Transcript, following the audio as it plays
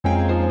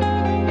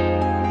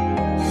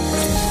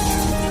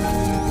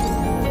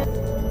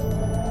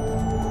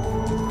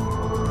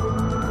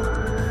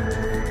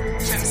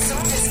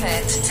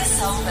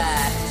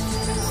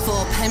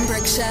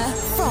Pembrokeshire,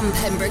 from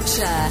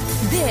Pembrokeshire,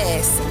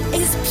 this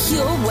is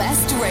Pure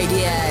West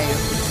Radio.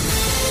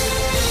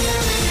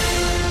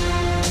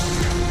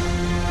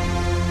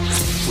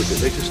 With the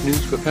latest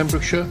news for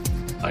Pembrokeshire,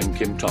 I'm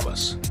Kim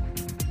Thomas.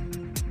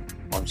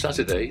 On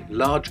Saturday,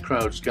 large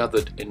crowds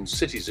gathered in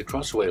cities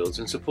across Wales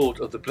in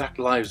support of the Black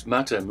Lives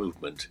Matter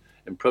movement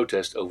in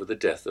protest over the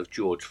death of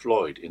George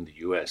Floyd in the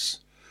US.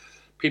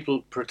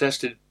 People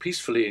protested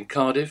peacefully in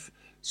Cardiff,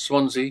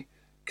 Swansea,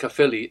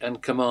 Caerphilly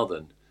and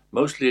Carmarthen,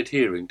 mostly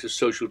adhering to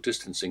social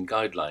distancing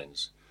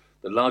guidelines.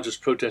 The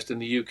largest protest in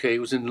the UK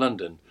was in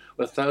London,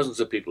 where thousands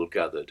of people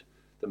gathered.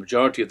 The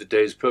majority of the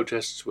day's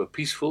protests were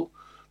peaceful,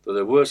 though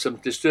there were some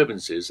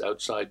disturbances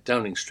outside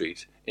Downing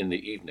Street in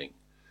the evening.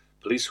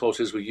 Police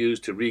horses were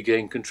used to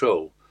regain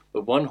control,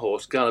 but one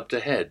horse galloped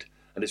ahead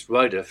and its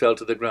rider fell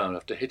to the ground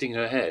after hitting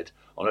her head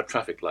on a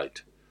traffic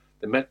light.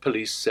 The Met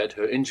Police said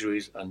her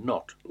injuries are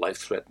not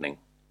life-threatening.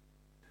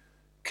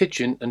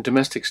 Kitchen and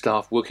domestic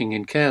staff working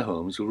in care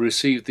homes will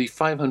receive the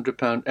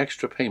 £500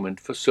 extra payment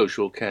for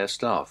social care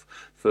staff,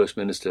 First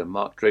Minister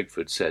Mark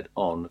Drakeford said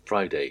on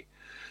Friday.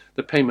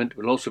 The payment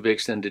will also be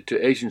extended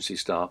to agency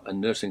staff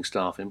and nursing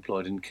staff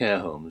employed in care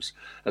homes,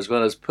 as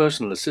well as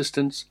personal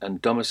assistants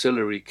and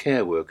domiciliary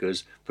care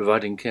workers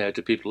providing care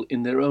to people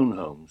in their own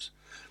homes.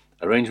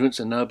 Arrangements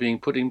are now being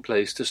put in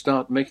place to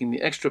start making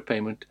the extra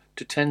payment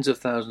to tens of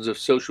thousands of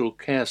social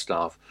care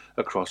staff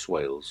across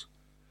Wales.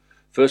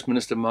 First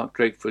Minister Mark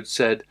Drakeford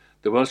said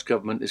the Welsh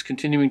Government is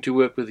continuing to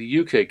work with the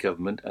UK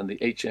Government and the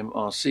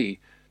HMRC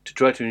to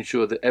try to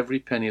ensure that every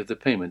penny of the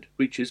payment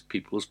reaches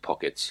people's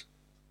pockets.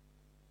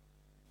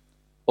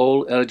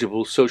 All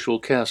eligible social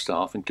care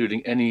staff,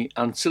 including any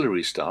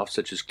ancillary staff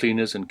such as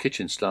cleaners and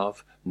kitchen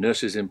staff,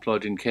 nurses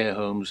employed in care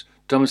homes,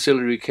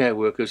 domiciliary care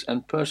workers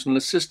and personal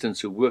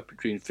assistants who work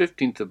between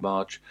 15th of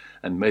March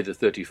and May the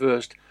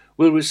 31st,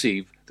 will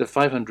receive the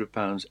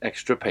 £500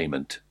 extra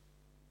payment.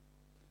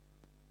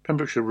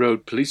 Pembrokeshire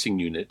Road Policing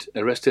Unit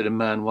arrested a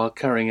man while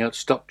carrying out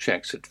stop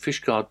checks at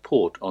Fishguard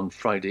Port on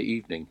Friday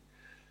evening.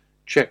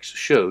 Checks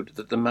showed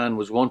that the man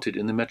was wanted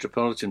in the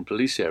Metropolitan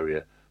Police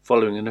area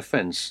following an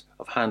offence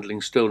of handling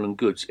stolen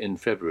goods in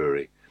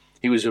February.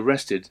 He was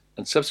arrested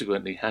and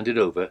subsequently handed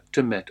over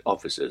to Met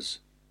officers.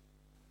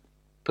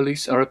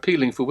 Police are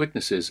appealing for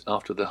witnesses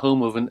after the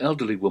home of an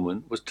elderly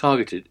woman was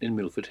targeted in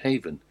Milford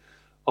Haven.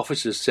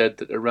 Officers said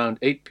that around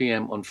 8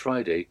 p.m. on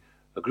Friday,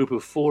 a group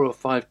of 4 or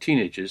 5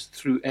 teenagers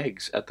threw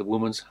eggs at the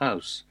woman's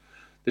house.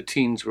 The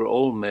teens were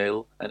all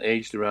male and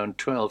aged around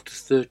 12 to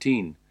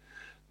 13.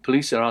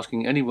 Police are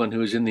asking anyone who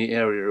was in the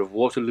area of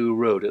Waterloo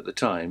Road at the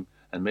time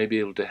and may be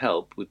able to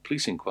help with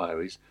police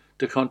inquiries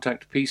to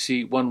contact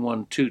PC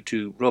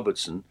 1122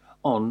 Robertson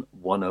on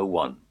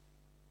 101.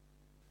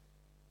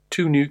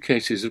 2 new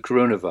cases of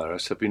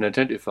coronavirus have been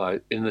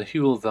identified in the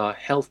Hywel Dda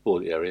Health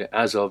Board area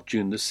as of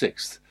June the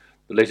 6th.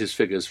 The latest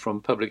figures from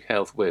Public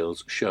Health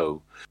Wales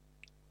show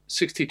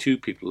 62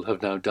 people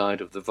have now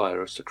died of the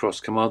virus across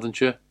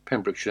Carmarthenshire,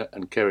 Pembrokeshire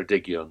and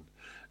Ceredigion.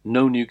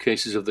 No new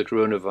cases of the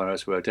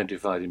coronavirus were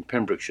identified in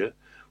Pembrokeshire,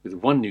 with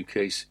 1 new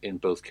case in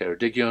both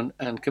Ceredigion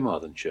and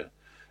Carmarthenshire.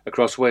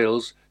 Across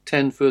Wales,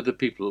 10 further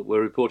people were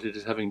reported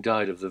as having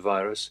died of the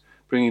virus,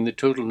 bringing the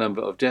total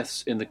number of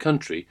deaths in the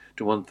country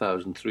to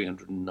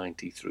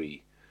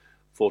 1,393.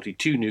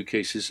 42 new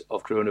cases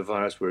of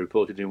coronavirus were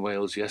reported in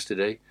Wales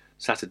yesterday,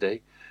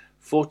 Saturday.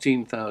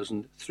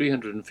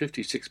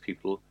 14,356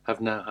 people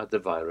have now had the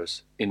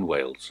virus in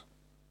Wales.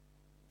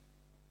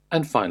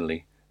 And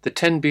finally, the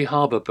Tenby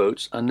Harbour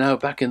boats are now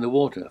back in the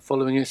water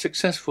following a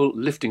successful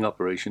lifting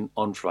operation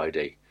on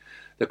Friday.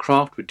 The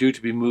craft were due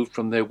to be moved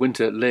from their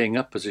winter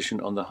laying-up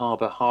position on the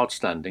harbour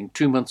hardstanding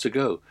 2 months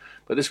ago,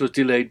 but this was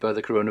delayed by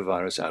the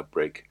coronavirus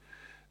outbreak.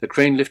 The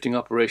crane lifting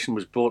operation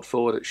was brought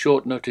forward at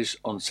short notice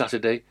on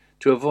Saturday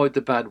to avoid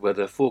the bad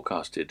weather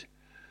forecasted.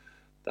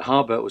 The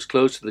harbour was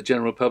closed to the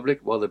general public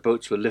while the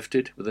boats were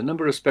lifted, with a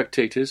number of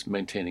spectators,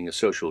 maintaining a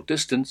social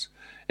distance,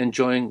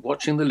 enjoying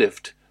watching the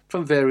lift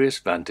from various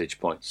vantage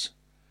points.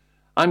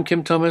 I'm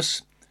Kim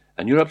Thomas,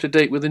 and you're up to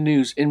date with the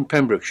news in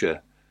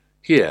Pembrokeshire,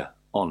 here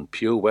on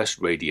Pure West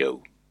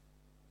Radio.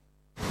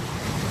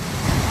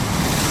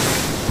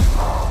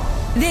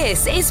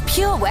 This is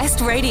Pure West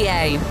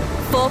Radio.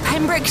 For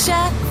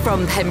Pembrokeshire,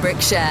 from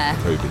Pembrokeshire.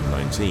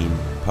 COVID-19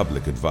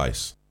 public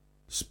advice.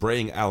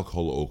 Spraying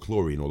alcohol or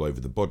chlorine all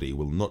over the body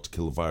will not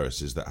kill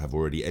viruses that have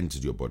already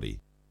entered your body.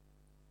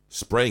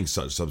 Spraying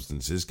such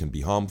substances can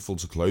be harmful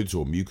to clothes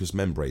or mucous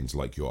membranes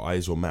like your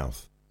eyes or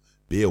mouth.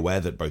 Be aware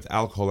that both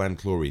alcohol and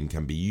chlorine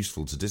can be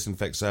useful to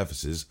disinfect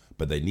surfaces,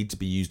 but they need to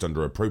be used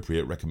under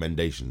appropriate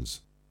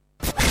recommendations.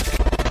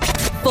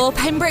 For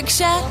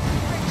Pembrokeshire,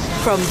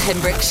 from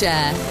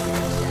Pembrokeshire.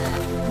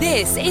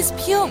 This is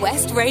Pure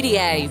West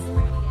Radio.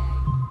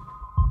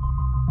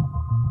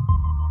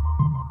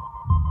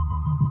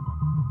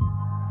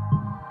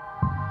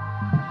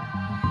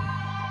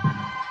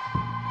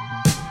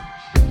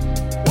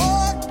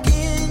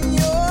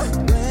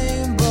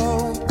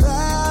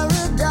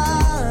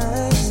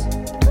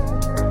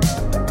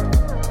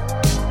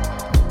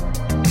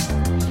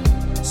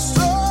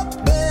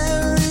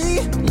 Strawberry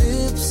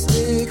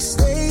lipstick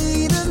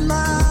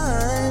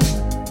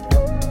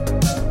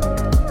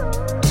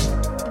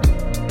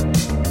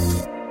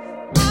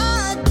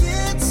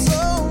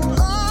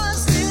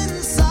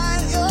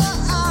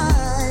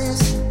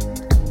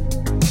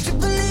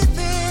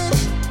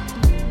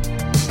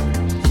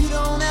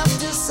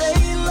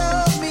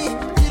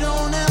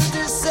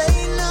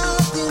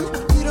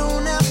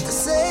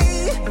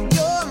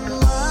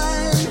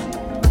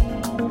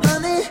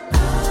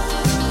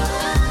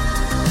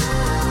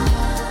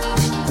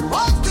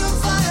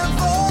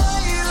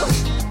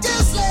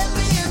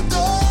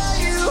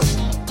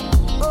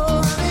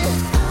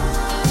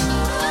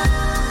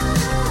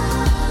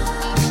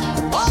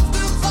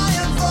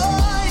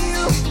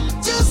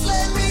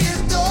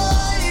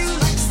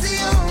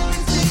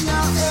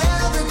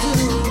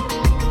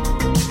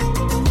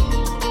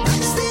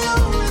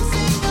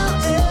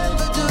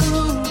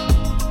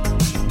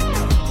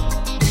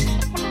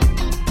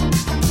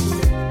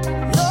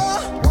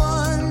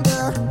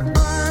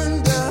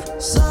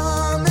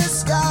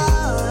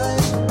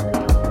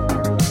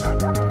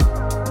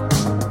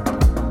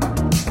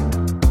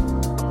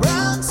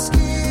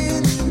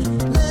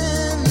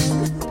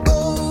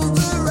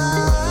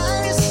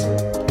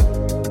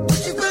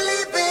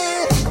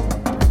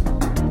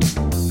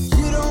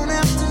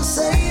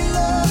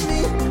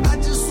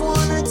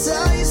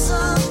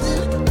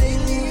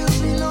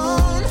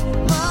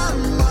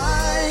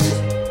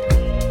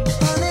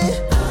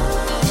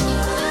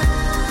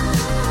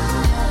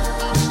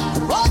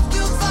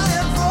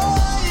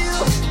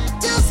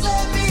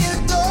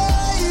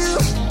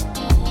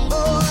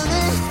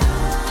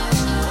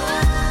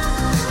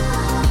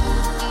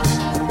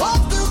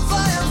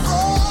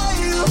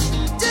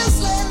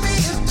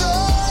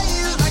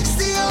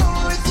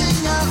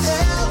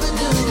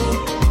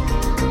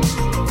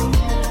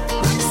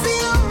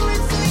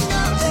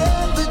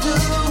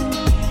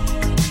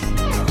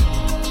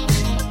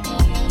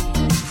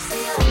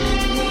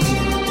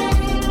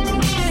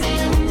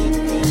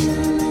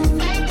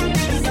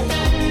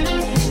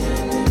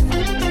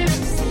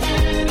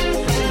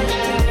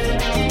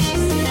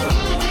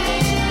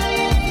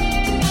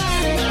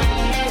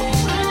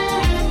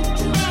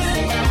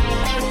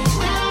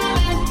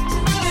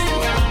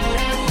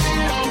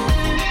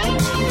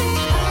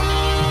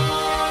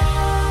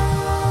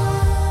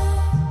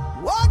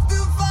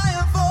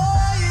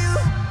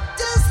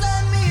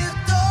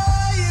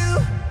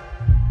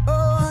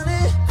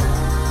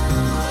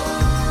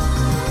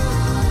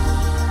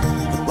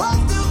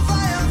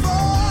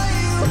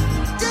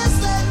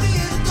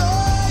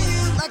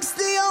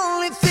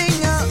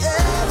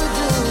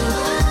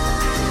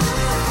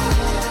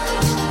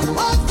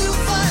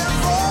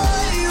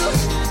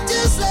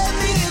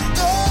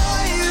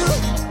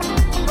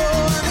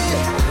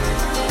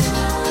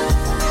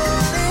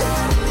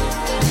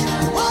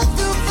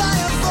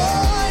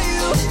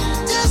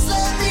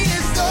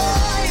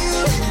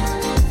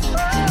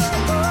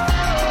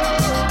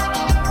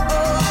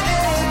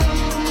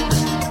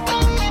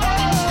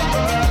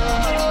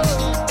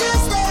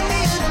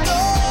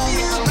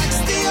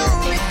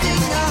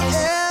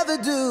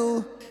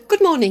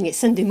morning, it's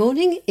Sunday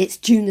morning, it's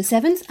June the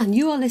 7th, and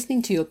you are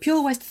listening to your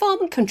Pure West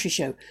Farm and Country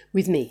Show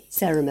with me,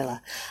 Sarah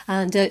Miller.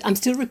 And I'm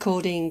still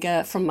recording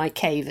from my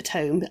cave at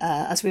home,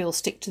 as we all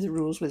stick to the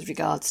rules with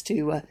regards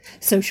to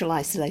social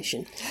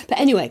isolation. But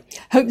anyway,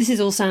 hope this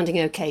is all sounding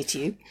okay to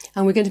you.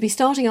 And we're going to be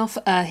starting off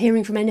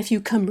hearing from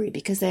NFU Cymru,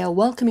 because they are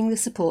welcoming the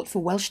support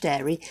for Welsh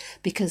dairy,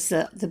 because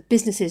the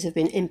businesses have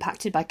been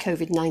impacted by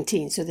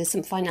COVID-19, so there's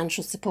some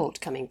financial support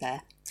coming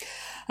there.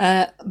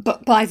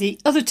 But by the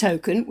other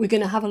token, we're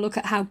going to have a look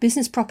at how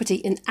business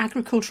property and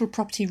agricultural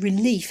property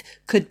relief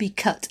could be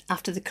cut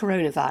after the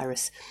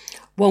coronavirus.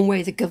 One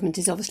way the government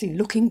is obviously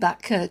looking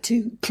back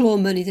to claw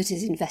money that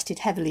is invested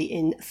heavily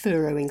in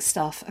furloughing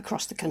staff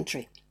across the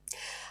country.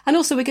 And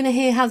also we're going to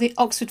hear how the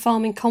Oxford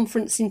Farming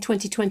Conference in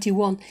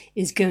 2021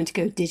 is going to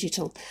go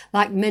digital.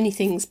 Like many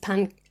things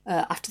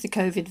after the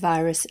COVID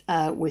virus,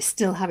 we're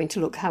still having to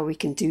look how we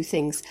can do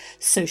things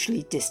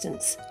socially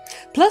distanced.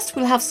 Plus,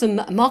 we'll have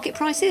some market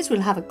prices,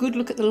 we'll have a good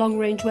look at the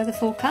long-range weather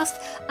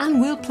forecast, and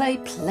we'll play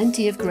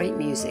plenty of great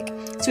music.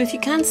 So if you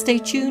can, stay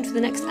tuned for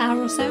the next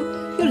hour or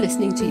so. You're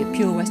listening to your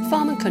Pure West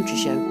Farm and Country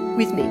Show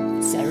with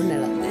me, Sarah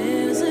Miller.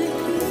 There's a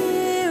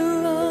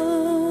hero.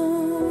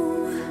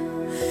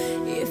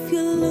 If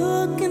you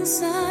look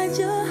inside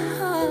your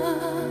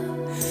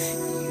heart,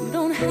 you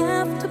don't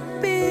have to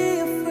be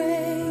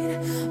afraid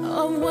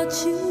of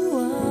what you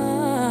are.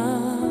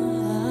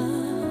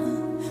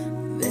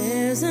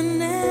 There's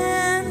an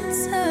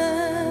answer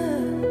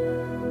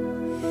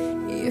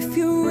if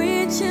you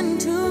reach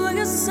into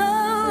your soul,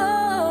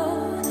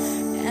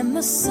 and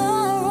the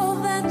sorrow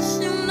that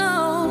you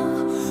know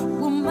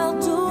will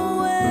melt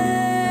away.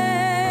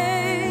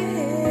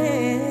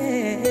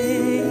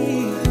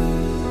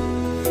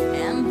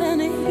 And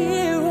then a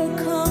hero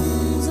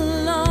comes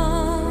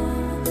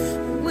along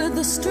with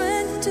the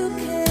strength to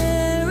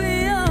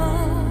carry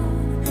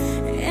on,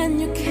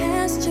 and you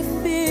cast your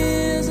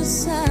fears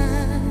aside,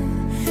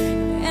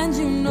 and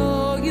you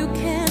know you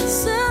can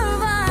survive.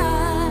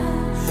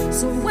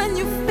 So when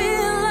you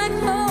feel like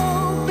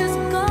hope is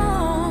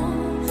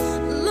gone,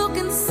 look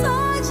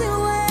inside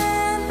you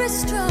and be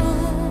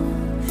strong,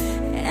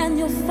 and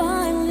you'll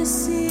finally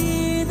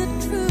see the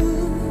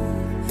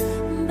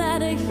truth,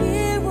 that a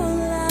hero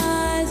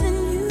lies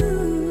in you.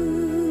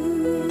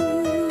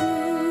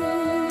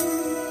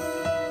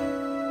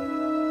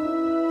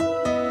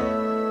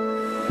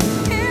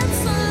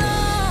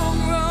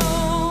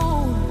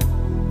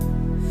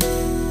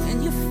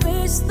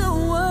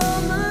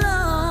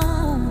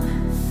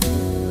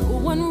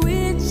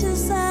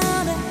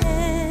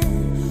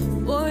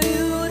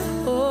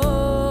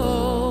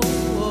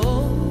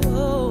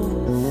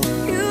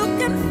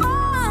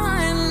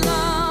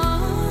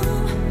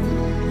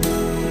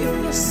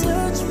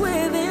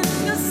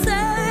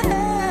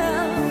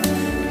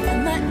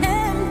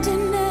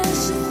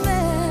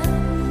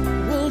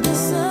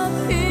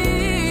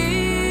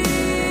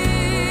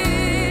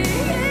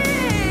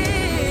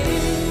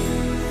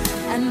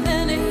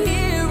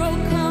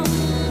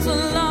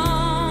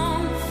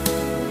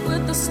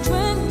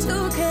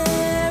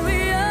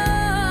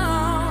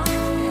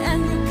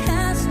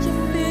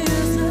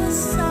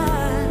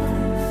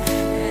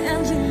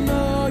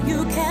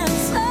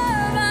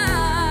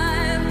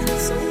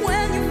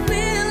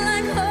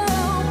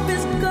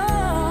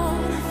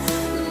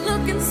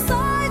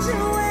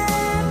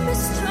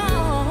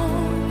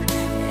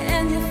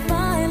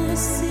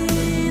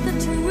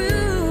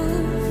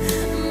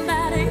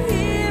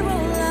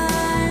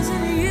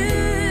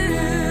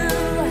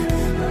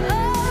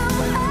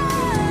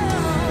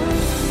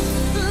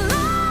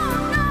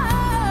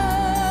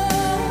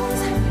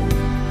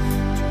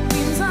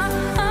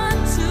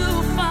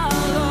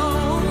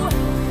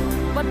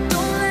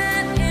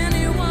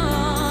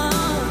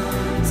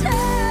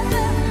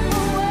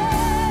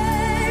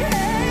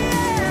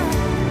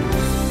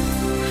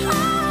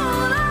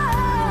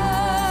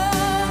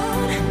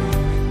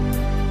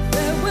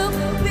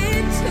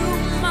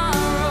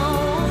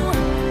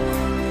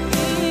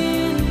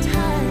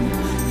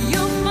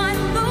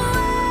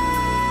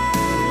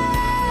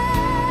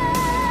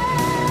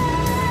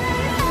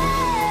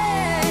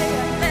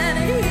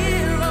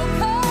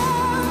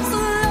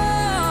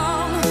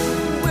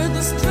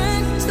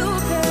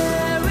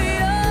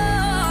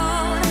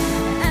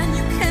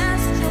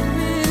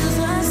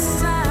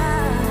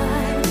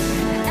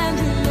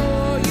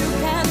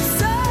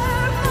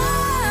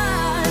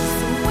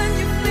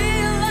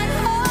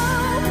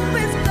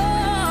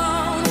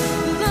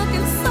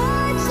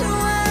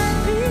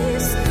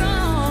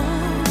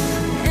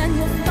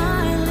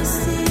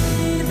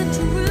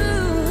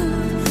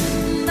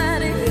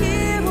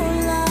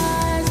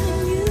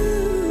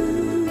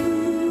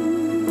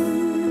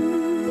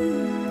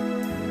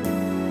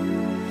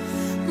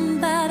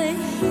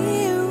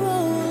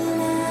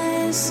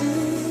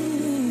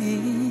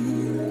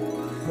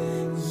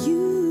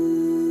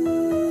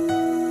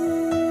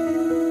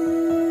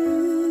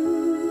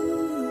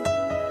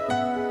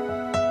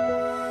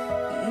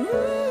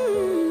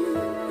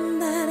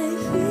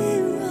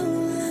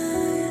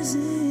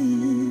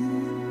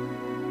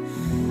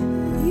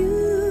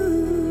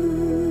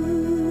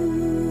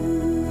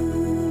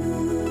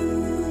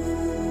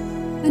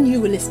 And you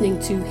were listening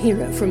to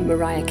Hero from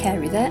Mariah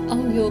Carey there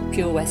on your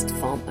Pure West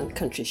Farm and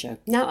Country Show.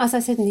 Now, as I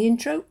said in the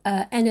intro,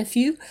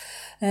 NFU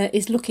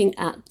is looking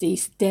at the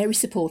dairy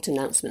support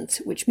announcement,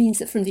 which means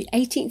that from the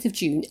 18th of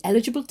June,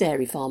 eligible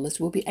dairy farmers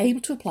will be able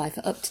to apply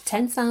for up to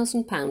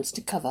 £10,000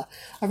 to cover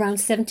around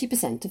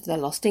 70% of their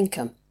lost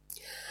income.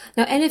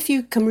 Now,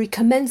 NFU Cymru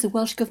commends the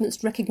Welsh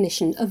Government's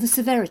recognition of the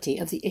severity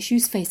of the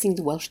issues facing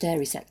the Welsh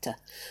dairy sector,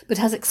 but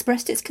has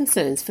expressed its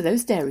concerns for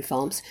those dairy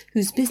farms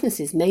whose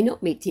businesses may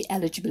not meet the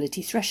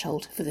eligibility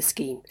threshold for the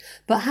scheme,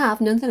 but have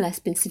nonetheless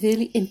been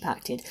severely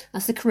impacted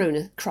as the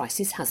corona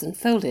crisis has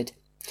unfolded.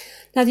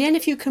 Now, the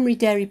NFU Cymru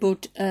Dairy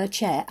Board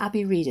Chair,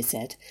 Abby Reader,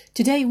 said,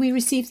 "Today we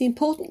received the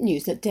important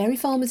news that dairy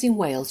farmers in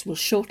Wales will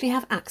shortly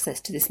have access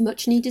to this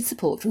much-needed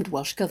support from the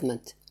Welsh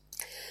Government.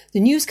 The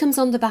news comes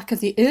on the back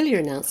of the earlier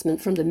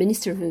announcement from the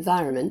Minister of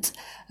Environment,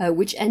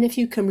 which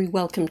NFU Cymru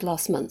welcomed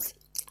last month,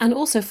 and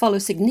also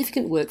follows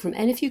significant work from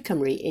NFU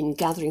Cymru in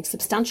gathering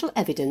substantial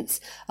evidence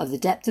of the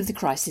depth of the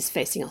crisis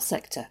facing our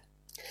sector.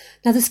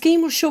 Now, the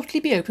scheme will shortly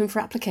be open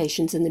for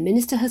applications, and the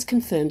Minister has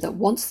confirmed that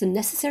once the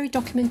necessary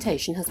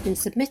documentation has been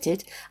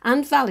submitted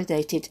and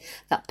validated,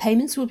 that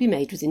payments will be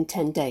made within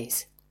 10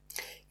 days.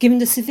 Given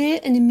the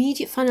severe and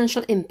immediate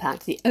financial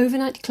impact the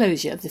overnight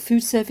closure of the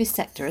food service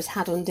sector has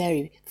had on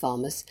dairy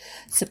farmers'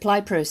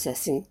 supply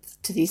processing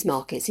to these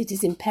markets, it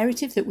is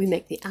imperative that we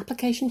make the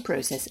application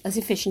process as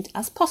efficient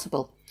as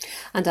possible,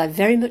 and I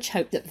very much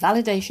hope that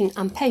validation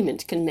and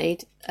payment can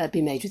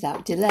be made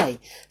without delay."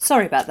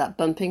 Sorry about that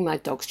bumping, my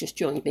dog's just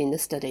joined me in the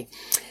study.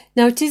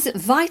 Now, it is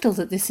vital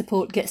that this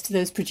support gets to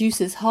those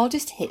producers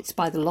hardest hit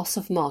by the loss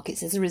of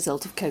markets as a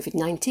result of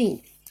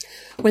COVID-19.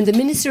 When the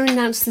Minister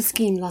announced the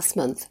scheme last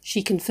month,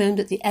 she confirmed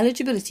that the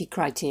eligibility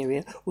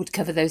criteria would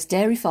cover those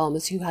dairy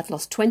farmers who had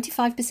lost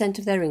 25%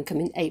 of their income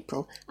in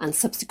April and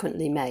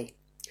subsequently May.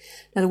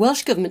 Now, the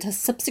Welsh Government has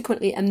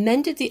subsequently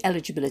amended the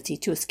eligibility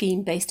to a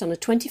scheme based on a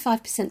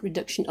 25%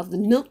 reduction of the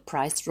milk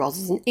price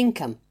rather than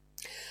income.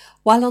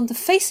 While on the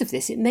face of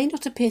this it may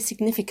not appear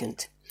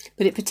significant,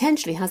 but it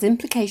potentially has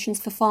implications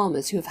for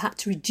farmers who have had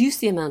to reduce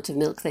the amount of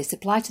milk they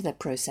supply to their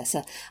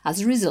processor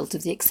as a result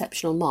of the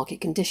exceptional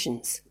market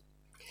conditions.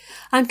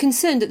 I'm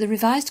concerned that the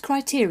revised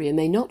criteria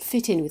may not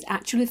fit in with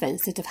actual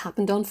events that have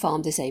happened on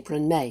farm this April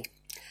and May.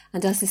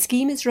 And as the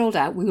scheme is rolled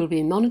out, we will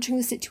be monitoring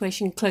the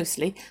situation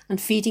closely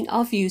and feeding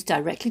our views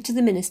directly to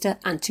the Minister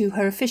and to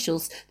her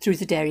officials through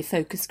the Dairy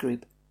Focus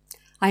Group.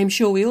 I am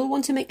sure we all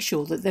want to make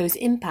sure that those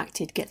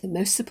impacted get the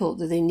most support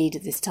that they need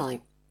at this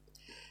time.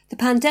 The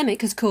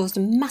pandemic has caused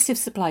a massive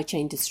supply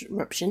chain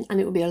disruption,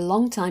 and it will be a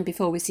long time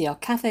before we see our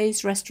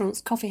cafes,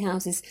 restaurants, coffee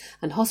houses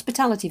and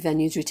hospitality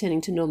venues returning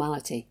to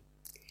normality.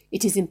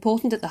 It is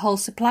important that the whole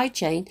supply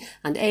chain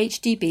and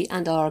AHDB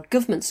and our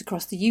governments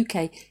across the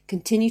UK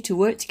continue to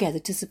work together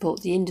to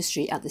support the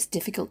industry at this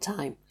difficult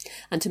time,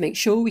 and to make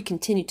sure we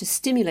continue to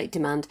stimulate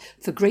demand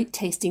for great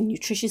tasting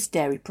nutritious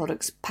dairy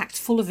products packed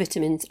full of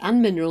vitamins and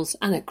minerals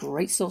and a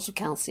great source of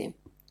calcium.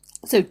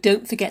 So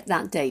don't forget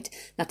that date.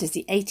 That is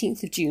the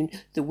 18th of June.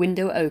 The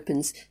window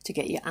opens to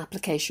get your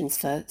applications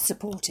for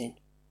support in.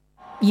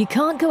 You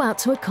can't go out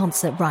to a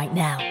concert right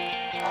now.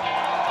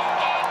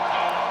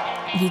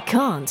 You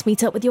can't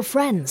meet up with your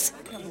friends.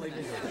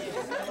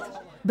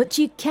 But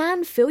you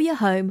can fill your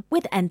home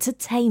with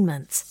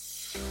entertainment.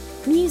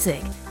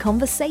 Music,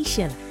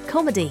 conversation,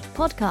 comedy,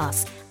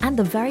 podcasts, and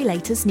the very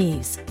latest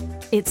news.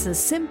 It's as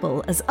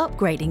simple as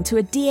upgrading to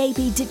a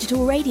DAB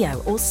digital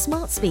radio or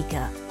smart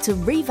speaker to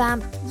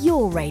revamp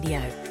your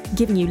radio,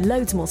 giving you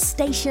loads more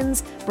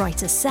stations,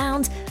 brighter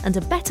sound, and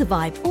a better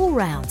vibe all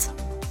round.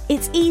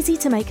 It's easy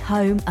to make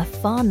home a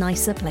far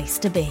nicer place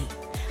to be.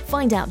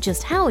 Find out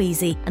just how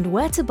easy and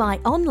where to buy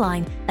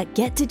online at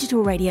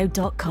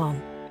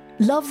getdigitalradio.com.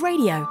 Love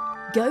radio.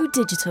 Go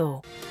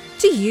digital.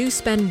 Do you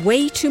spend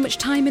way too much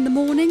time in the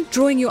morning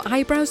drawing your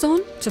eyebrows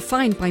on to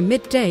find by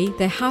midday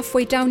they're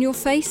halfway down your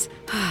face?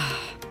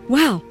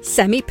 Well,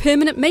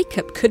 semi-permanent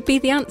makeup could be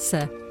the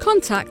answer.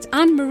 Contact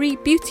Anne-Marie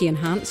Beauty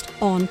Enhanced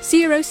on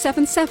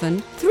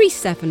 077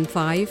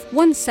 375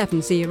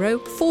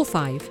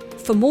 17045.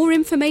 For more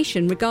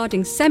information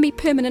regarding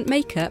semi-permanent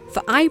makeup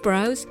for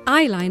eyebrows,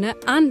 eyeliner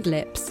and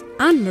lips.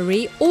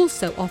 Anne-Marie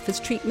also offers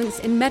treatments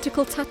in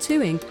medical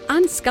tattooing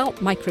and scalp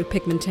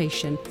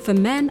micropigmentation for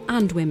men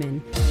and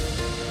women.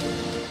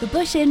 The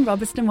Bush Inn,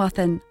 Robertson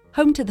Wathen,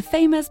 home to the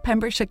famous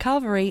Pembrokeshire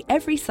Carvery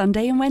every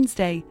Sunday and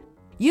Wednesday.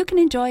 You can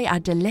enjoy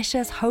our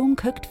delicious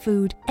home-cooked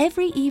food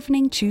every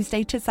evening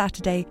Tuesday to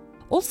Saturday.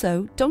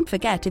 Also, don't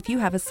forget, if you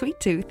have a sweet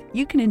tooth,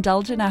 you can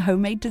indulge in our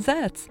homemade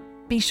desserts.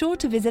 Be sure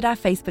to visit our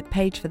Facebook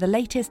page for the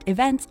latest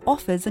events,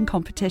 offers and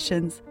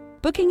competitions.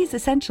 Booking is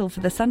essential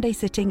for the Sunday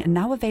sitting and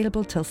now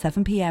available till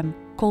 7 p.m.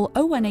 Call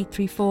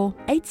 01834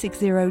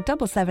 860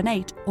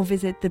 778 or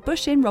visit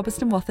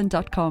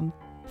thebushinrobertsonwathen.com.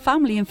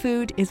 Family and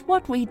food is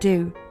what we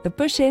do. The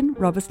Bush Inn,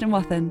 Robertson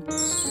Wathen.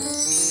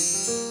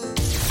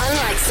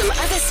 Unlike some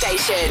other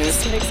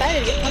stations, I'm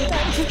excited to get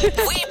pumped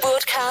up. we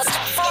broadcast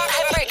from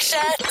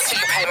Pembrokeshire to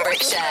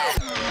Pembrokeshire.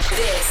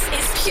 This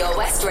is Pure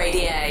West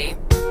Radio.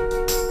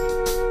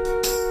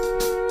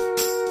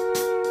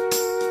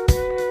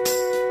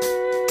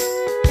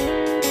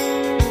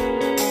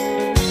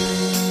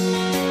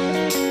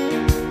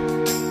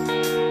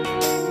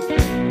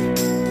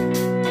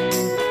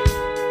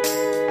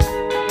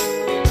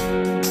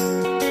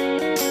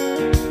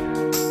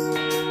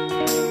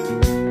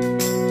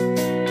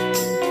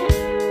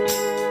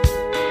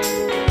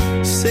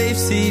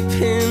 safety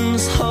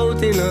pins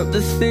holding up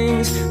the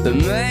things that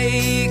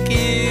make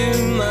you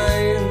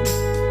mine.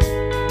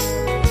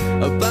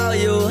 About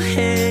your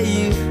hair,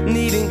 you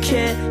needn't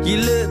care. You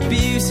look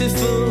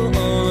beautiful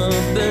all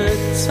of the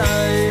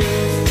time.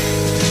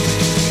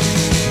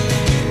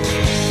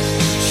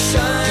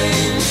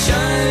 Shine,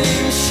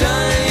 shine,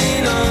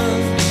 shine on.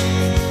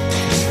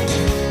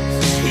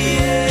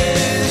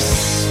 Yes,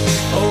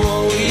 oh,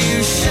 won't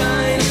you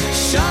shine,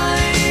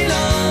 shine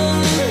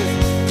on.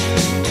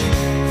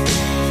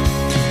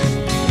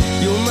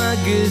 Your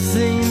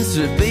magazines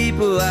for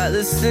people at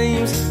the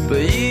seams,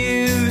 but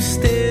you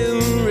still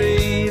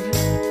read.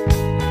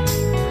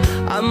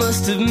 I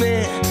must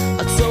admit,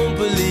 I don't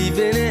believe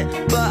in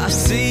it, but I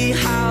see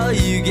how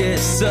you get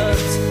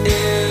sucked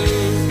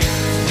in.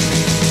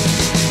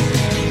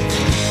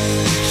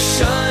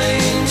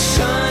 Shine,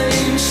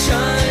 shine,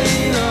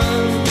 shine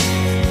on.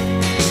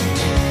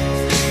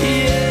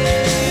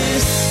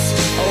 Yes,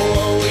 oh,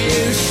 won't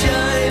you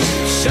shine,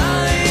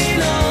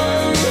 shine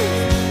on.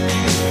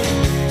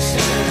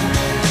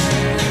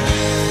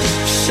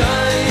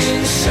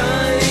 Shine,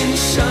 shine,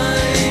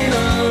 shine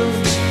on.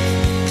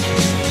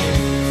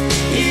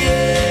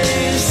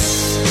 Yes,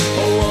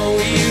 oh,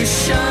 won't you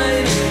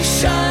shine,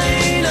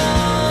 shine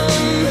on.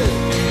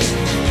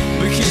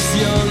 Because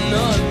you're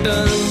not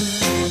done.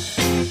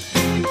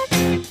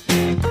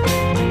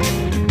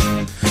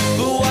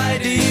 But why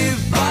do you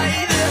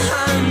bite the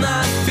hand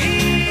that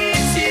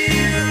feeds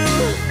you?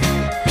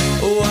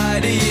 Why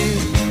do you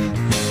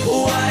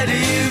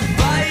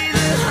bite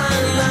the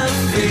hand that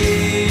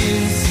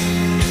feeds?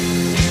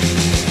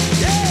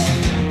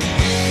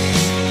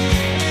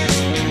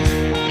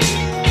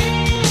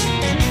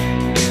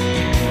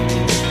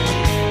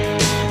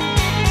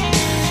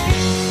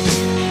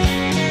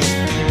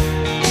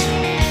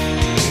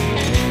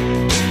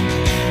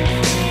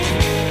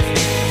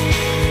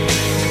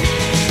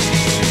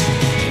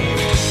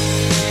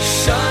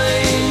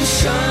 Shine,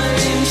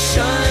 shine,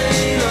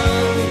 shine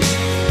on.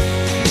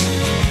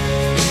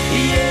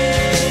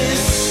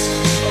 Yes,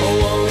 oh,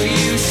 won't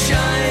you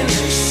shine,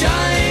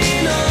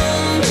 shine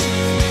on.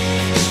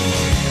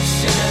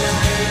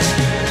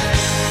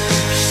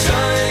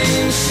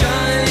 Shine,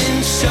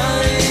 shine,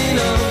 shine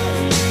on.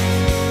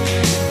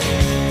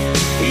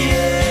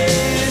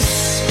 Yes,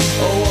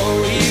 oh,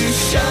 won't you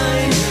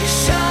shine,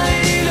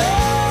 shine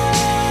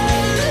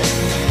on.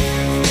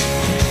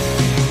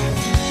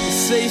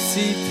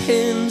 Safety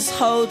pins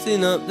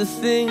holding up the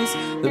things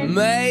that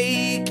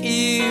make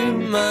you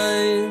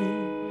mine.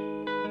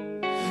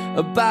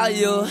 About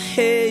your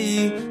hair,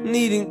 you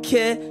needn't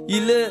care.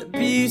 You look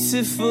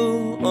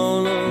beautiful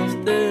all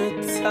of the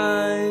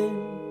time.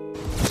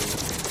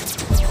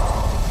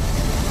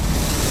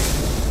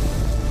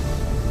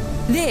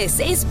 This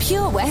is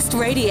Pure West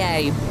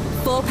Radio.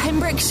 For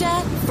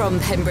Pembrokeshire, from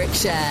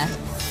Pembrokeshire.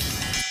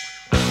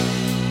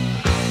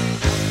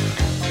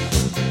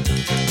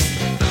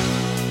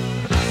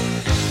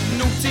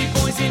 Naughty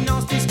boys in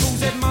nasty schools,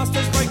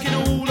 headmasters breaking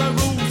all the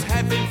rules,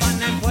 having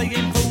fun and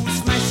playing pool,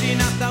 smashing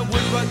up the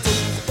woodwork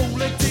tools. All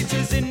the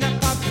teachers in the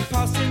pub,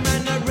 passing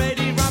round a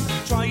ready rub,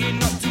 trying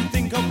not to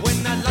think of when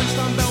the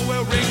lunchtime bell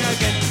will ring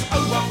again.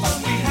 Oh, what fun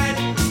we had,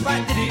 but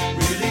did it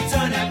really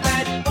turn out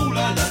bad? All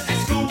I learnt at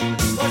school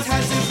was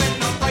how to bend,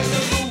 not break the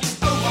rule.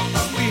 Oh, what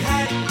fun we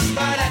had,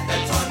 but at the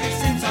time it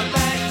seemed so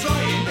bad,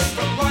 trying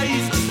different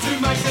ways to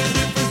make a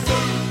difference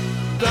too.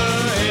 The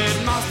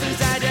headmasters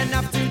had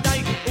enough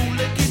today. All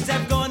the kids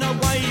have gone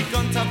away,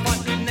 gone to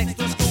fight with next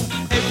to school.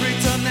 Every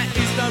turn that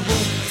is the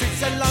rule.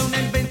 Sits alone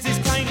and bends his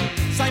cane.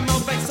 Same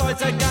old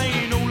backsides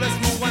again. All the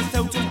small ones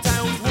tell two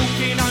tales.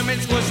 Walking home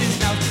and squashing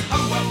snails.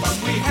 Oh, what fun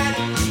we had,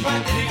 but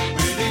did it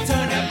really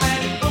turn out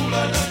bad? All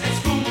I learnt at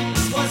school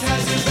was how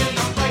to bend,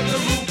 not break the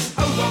rule.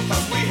 Oh, what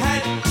fun we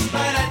had,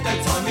 but at the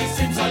time it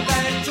seemed so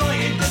bad.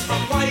 Trying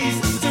different ways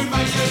to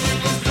make a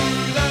difference through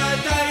the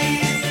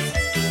days.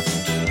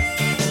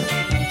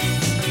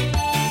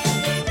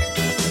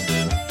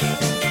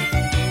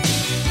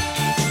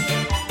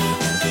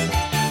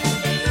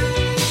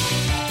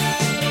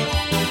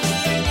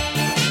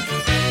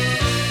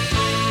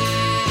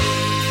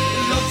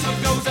 Lots of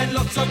girls and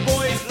lots of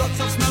boys, lots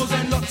of smells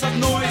and lots of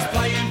noise,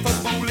 playing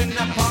football in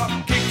the park,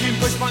 kicking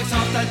push bikes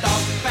after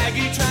dark,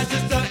 baggy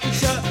trousers, dirty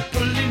shirt,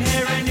 pulling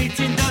hair and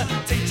eating dirt.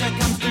 Teacher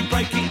comes to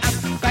break it up,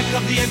 back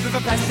of the end with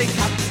a plastic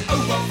cup.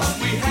 Oh, what fun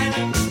we had,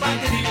 but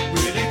did it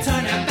really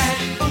turn out bad?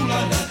 All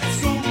I learnt at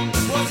school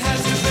was how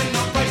to bend,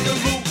 not break the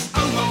rule.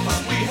 Oh, what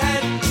fun we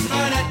had,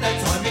 but at that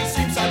time it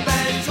seemed so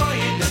bad,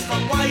 trying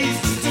different ways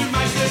to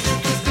make a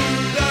difference through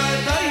the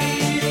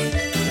days.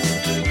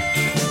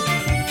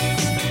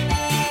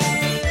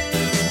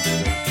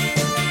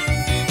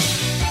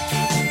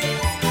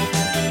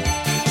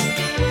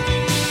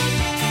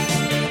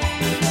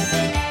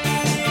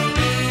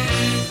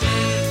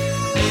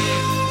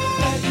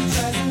 Baggy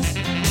trousers,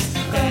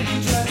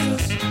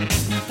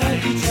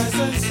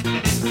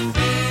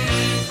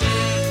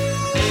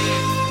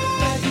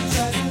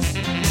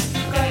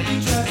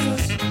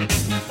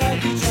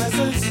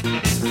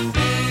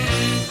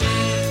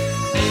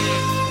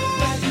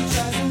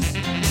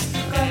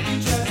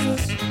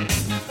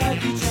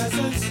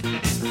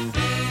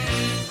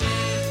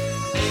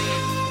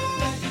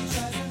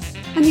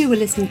 were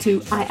listening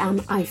to I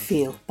Am, I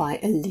Feel by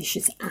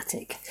Alicia's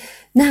Attic.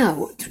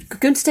 Now, we're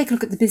going to take a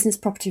look at the business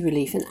property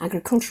relief and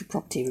agricultural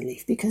property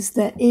relief because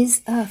there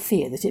is a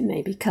fear that it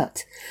may be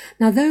cut.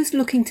 Now, those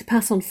looking to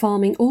pass on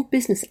farming or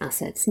business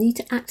assets need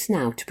to act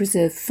now to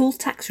preserve full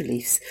tax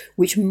reliefs,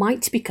 which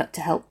might be cut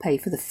to help pay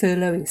for the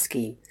furloughing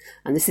scheme.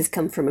 And this has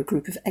come from a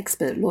group of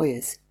expert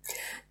lawyers.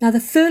 Now, the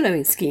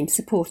furloughing scheme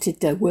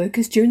supported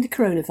workers during the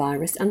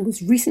coronavirus and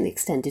was recently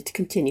extended to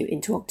continue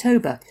into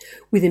October,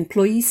 with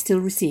employees still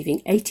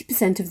receiving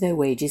 80% of their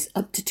wages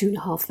up to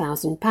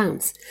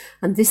 £2,500.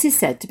 And this is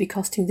said to be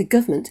costing the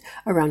government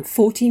around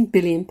 £14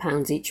 billion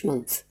each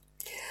month.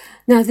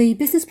 Now, the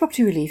business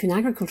property relief and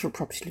agricultural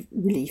property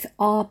relief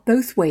are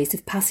both ways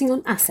of passing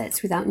on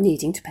assets without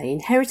needing to pay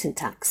inheritance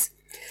tax.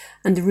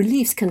 And the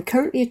reliefs can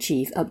currently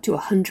achieve up to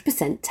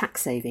 100%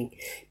 tax saving,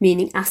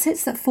 meaning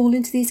assets that fall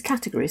into these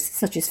categories,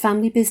 such as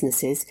family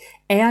businesses,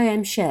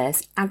 AIM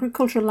shares,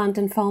 agricultural land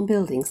and farm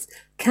buildings,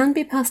 can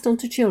be passed on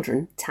to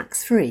children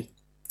tax-free.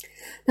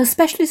 Now,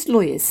 specialist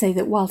lawyers say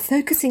that while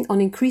focusing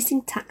on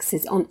increasing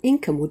taxes on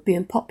income would be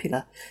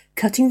unpopular,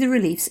 cutting the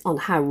reliefs on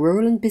how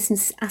rural and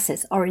business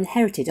assets are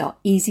inherited are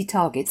easy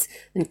targets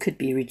and could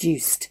be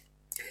reduced.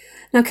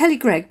 Now, Kelly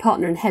Gregg,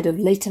 partner and head of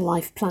later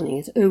life planning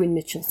at Irwin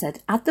Mitchell,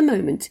 said, at the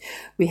moment,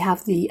 we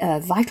have the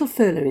vital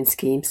furloughing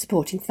scheme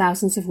supporting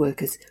thousands of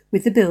workers,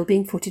 with the bill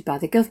being footed by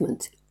the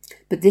government.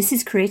 But this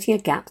is creating a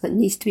gap that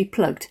needs to be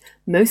plugged,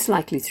 most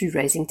likely through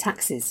raising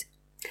taxes.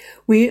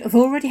 We have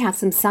already had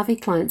some savvy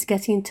clients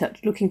getting in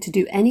touch looking to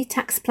do any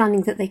tax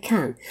planning that they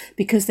can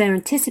because they're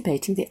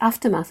anticipating the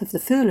aftermath of the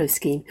furlough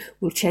scheme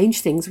will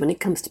change things when it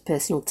comes to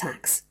personal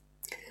tax.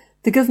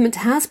 The government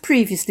has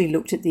previously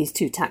looked at these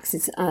two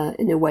taxes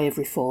in a way of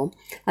reform,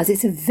 as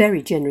it's a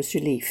very generous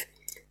relief.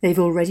 They've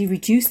already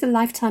reduced the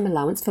lifetime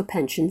allowance for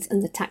pensions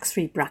and the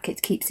tax-free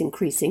bracket keeps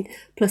increasing,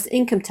 plus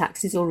income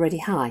tax is already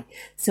high,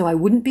 so I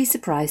wouldn't be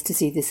surprised to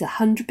see this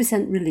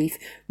 100% relief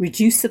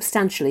reduced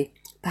substantially,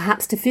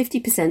 perhaps to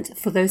 50%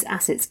 for those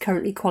assets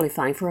currently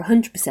qualifying for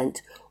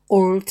 100%,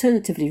 or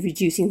alternatively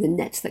reducing the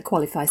net that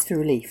qualifies for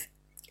relief.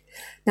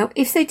 Now,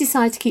 if they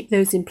decide to keep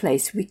those in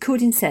place, we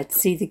could instead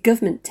see the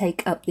government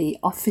take up the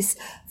Office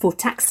for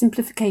Tax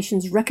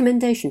Simplification's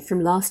recommendation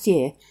from last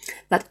year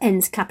that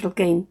ends capital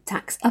gain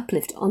tax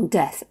uplift on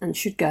death and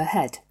should go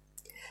ahead.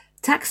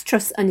 Tax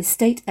trusts and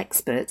estate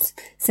experts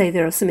say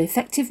there are some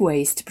effective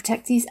ways to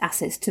protect these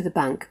assets to the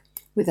bank,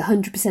 with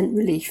 100%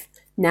 relief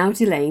now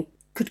delaying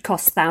could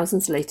cost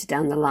thousands later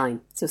down the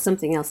line, so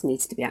something else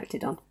needs to be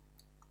acted on.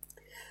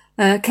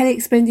 Kelly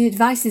explained the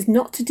advice is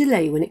not to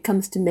delay when it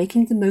comes to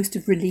making the most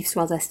of reliefs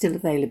while they're still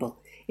available.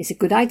 It's a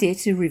good idea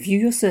to review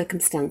your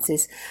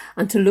circumstances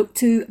and to look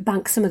to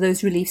bank some of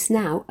those reliefs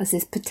now, as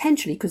this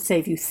potentially could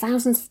save you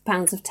thousands of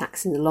pounds of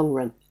tax in the long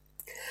run.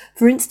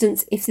 For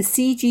instance, if the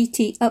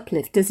CGT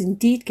uplift does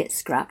indeed get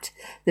scrapped,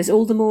 there's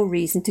all the more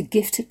reason to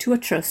gift it to a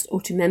trust or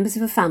to members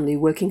of a family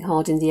working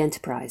hard in the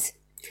enterprise.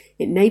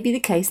 It may be the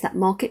case that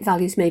market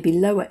values may be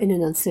lower in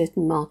an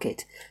uncertain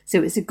market,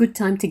 so it's a good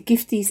time to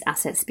gift these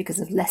assets because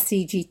of less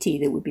CGT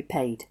that would be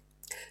paid.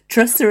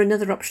 Trusts are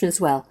another option as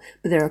well,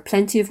 but there are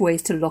plenty of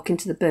ways to lock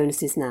into the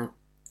bonuses now.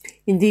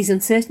 In these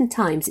uncertain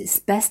times, it's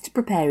best to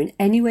prepare in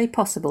any way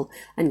possible,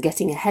 and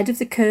getting ahead of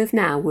the curve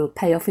now will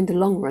pay off in the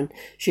long run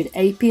should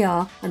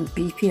APR and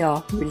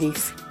BPR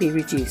reliefs be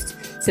reduced.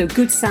 So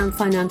good sound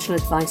financial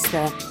advice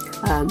there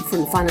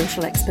from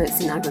financial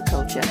experts in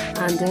agriculture,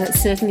 and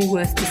certainly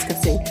worth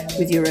discussing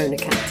with your own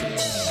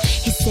accountant.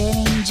 He said,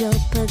 Angel,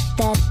 put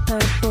that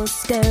purple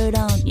skirt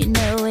on. You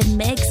know it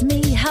makes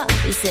me hot.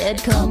 He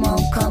said, come on,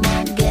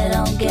 get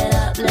up,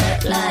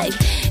 look like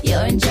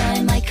you're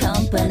enjoying my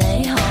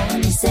company. Oh,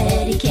 and he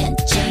said he can't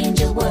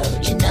change a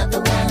word. You're not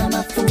the one of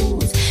my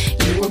fools.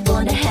 You were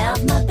born to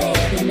have my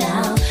baby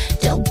now.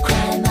 Don't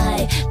cry,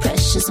 my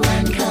precious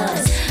one,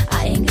 'cause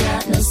I ain't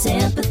got no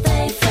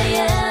sympathy for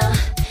you.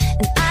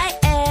 And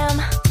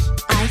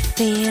I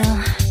feel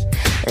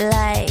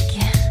like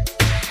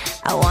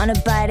I wanna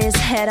bite his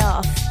head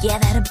off, yeah,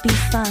 that'd be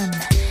fun,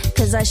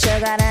 'cause I sure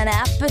got an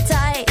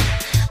appetite.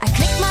 I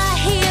clicked my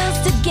heels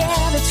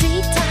together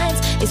 3 times,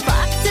 it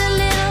sparked a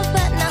little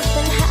but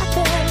nothing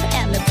happened,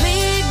 and the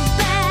big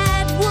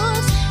bad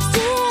wolf's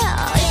still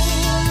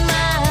in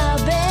my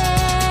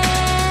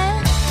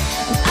bed.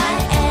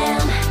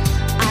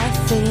 I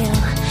feel,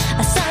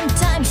 I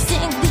sometimes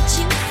think that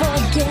you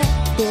forget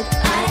it.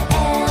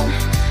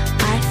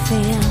 I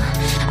feel,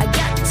 I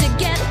got to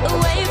get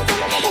away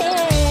from here.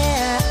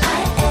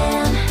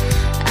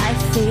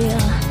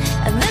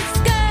 This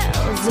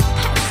girl's a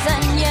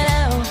person, you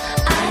know.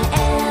 I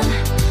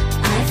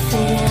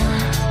feel.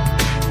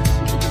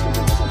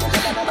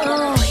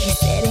 Oh, he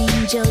said,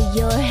 Angel,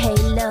 your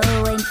halo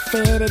ain't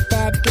fitted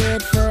that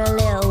good for a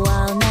little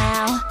while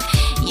now.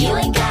 You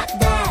ain't got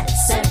that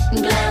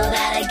certain glow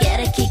that I get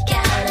a kick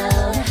out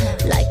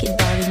of. Like it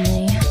bothers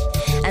me.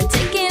 I'm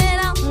taking it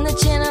out on the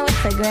chin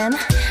with a grin,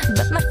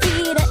 but my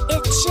feet are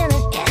itching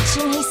and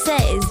itching. He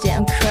says,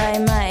 don't cry,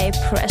 my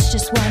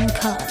precious one,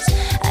 'cause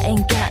I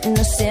ain't got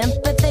no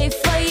sympathy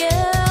for you.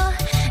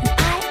 And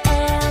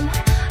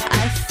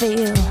I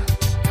feel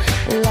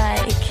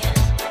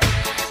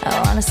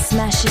wanna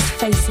smash his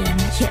face in,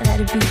 yeah,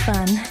 that'd be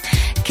fun.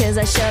 Cause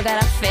I sure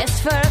got a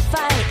fist for a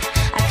fight.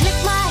 I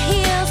clicked my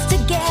heels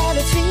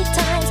together 3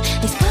 times.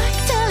 They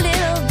sparked a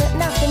little, but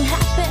nothing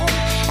happened.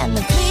 And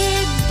the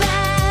big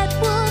bad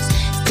wolf's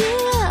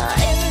still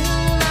in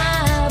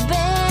my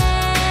bed.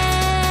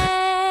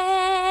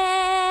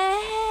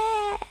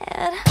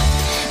 And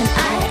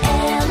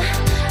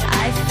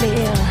I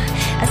feel,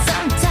 I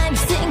sometimes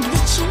think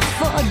that you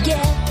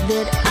forget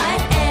that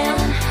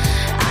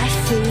I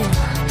feel,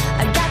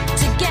 I got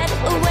to get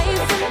away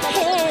from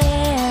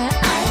here.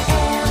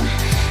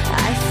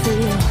 I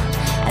feel,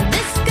 and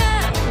this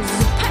girl's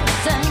a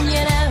person,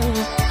 you know.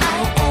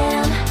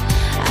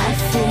 I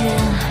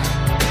feel.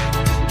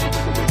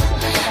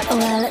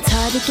 Well, it's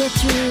hard to get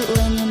through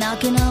when you're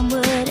knocking on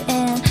wood,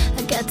 and I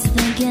got to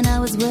thinking I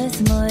was worth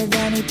more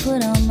than he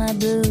put on my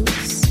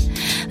boots.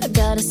 I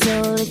got a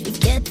soul if you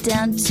get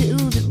down to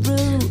the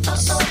roots.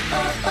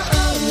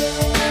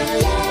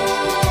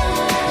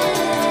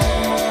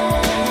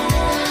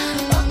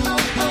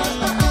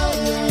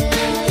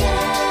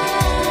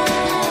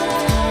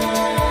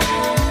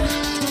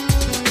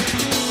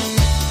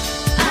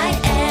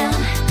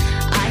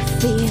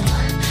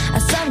 I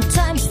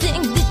sometimes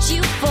think that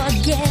you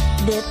forget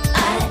that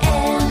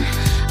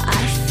I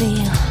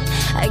feel,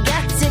 I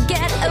got to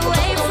get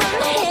away from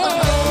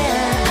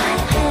here.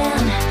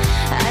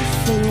 I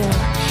feel,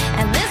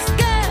 and this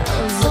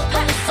girl's a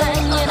person,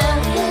 you know.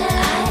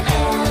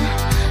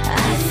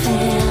 I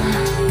feel,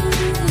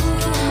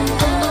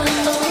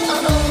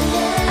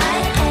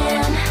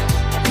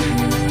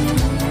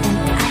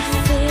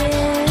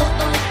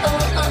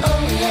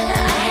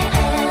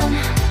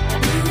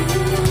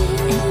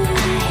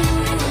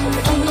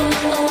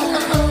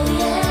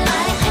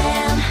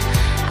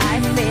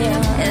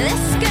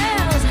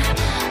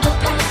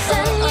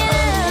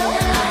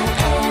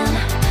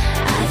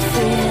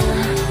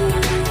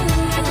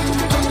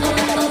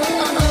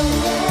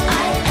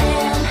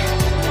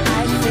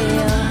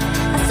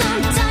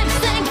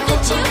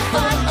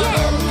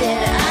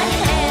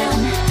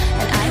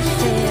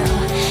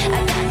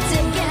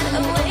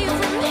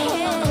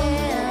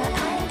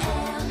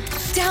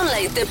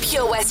 The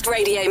Pure West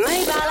Radio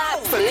mobile app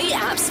from the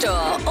App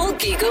Store or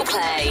Google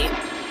Play.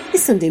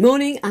 It's Sunday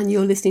morning and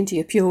you're listening to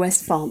your Pure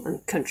West Farm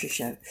and Country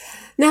Show.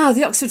 Now,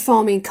 the Oxford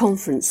Farming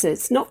Conference,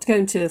 it's not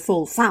going to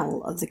fall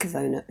foul of the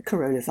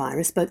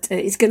coronavirus, but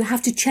it's going to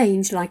have to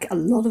change like a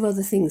lot of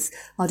other things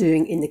are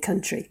doing in the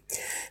country.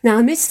 Now,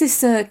 amidst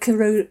this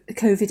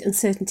COVID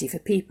uncertainty for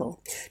people,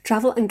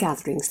 travel and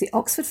gatherings, the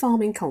Oxford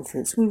Farming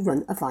Conference will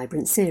run a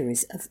vibrant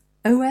series of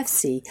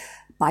OFC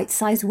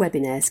bite-sized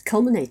webinars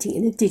culminating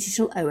in a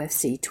digital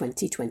OFC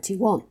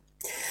 2021.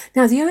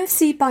 Now, the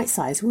OFC Bite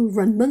Size will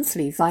run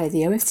monthly via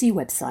the OFC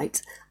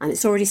website, and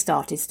it's already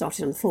started on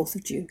the 4th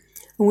of June,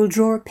 and will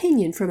draw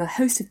opinion from a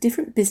host of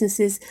different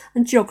businesses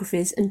and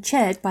geographies and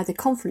chaired by the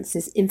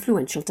conference's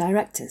influential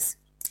directors.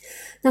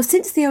 Now,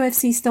 since the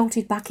OFC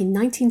started back in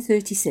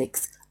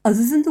 1936,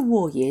 other than the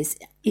war years,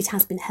 it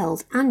has been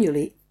held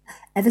annually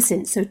ever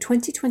since, so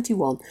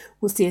 2021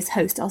 will see us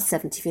host our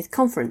 75th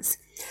conference,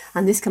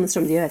 and this comes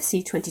from the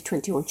OFC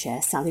 2021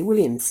 chair, Sally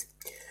Williams.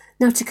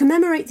 Now, to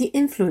commemorate the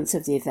influence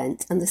of the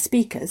event and the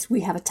speakers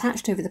we have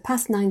attached over the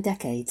past 9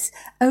 decades,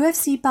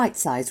 OFC Bite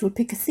Size will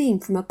pick a theme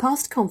from a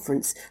past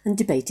conference and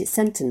debate its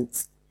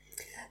sentence.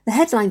 The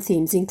headline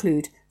themes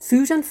include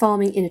food and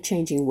farming in a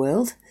changing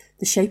world,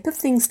 the shape of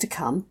things to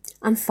come,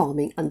 and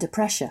farming under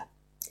pressure.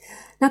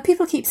 Now,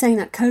 people keep saying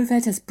that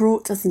COVID has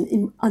brought us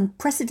an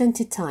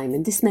unprecedented time,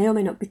 and this may or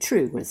may not be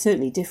true, well, it's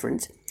certainly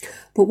different.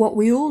 But what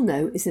we all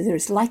know is that there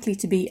is likely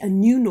to be a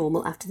new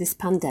normal after this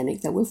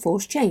pandemic that will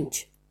force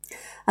change.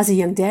 As a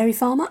young dairy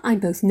farmer, I'm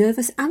both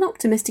nervous and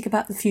optimistic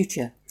about the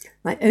future.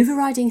 My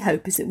overriding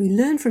hope is that we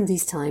learn from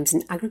these times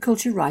and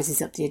agriculture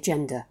rises up the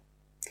agenda.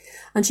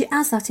 And she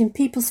adds that in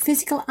people's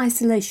physical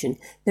isolation,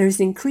 there is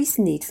an increased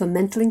need for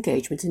mental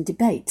engagement and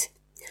debate.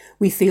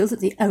 We feel that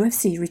the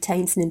OFC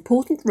retains an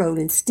important role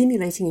in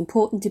stimulating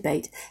important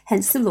debate,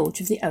 hence the launch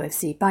of the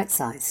OFC Bite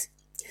Size.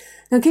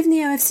 Now, given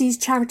the OFC's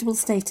charitable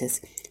status,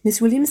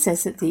 Ms Williams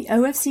says that the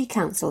OFC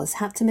Council has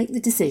had to make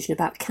the decision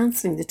about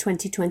cancelling the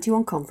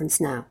 2021 conference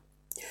now.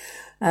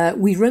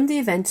 We run the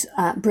event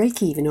at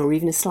break-even or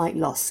even a slight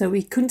loss, so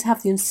we couldn't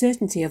have the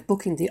uncertainty of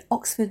booking the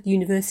Oxford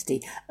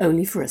University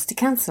only for us to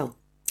cancel.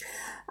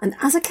 And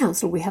as a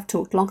council, we have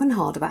talked long and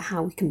hard about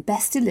how we can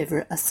best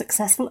deliver a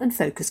successful and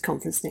focused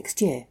conference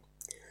next year.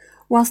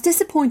 Whilst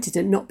disappointed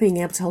at not being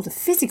able to hold a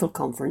physical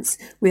conference,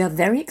 we are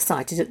very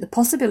excited at the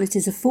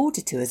possibilities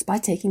afforded to us by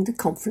taking the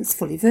conference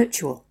fully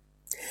virtual.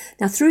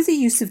 Now, through the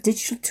use of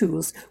digital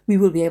tools, we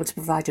will be able to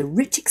provide a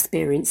rich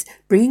experience,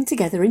 bringing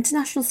together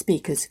international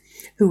speakers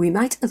who we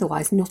might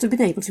otherwise not have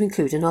been able to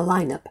include in our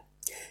lineup.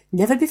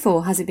 Never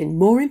before has it been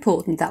more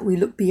important that we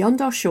look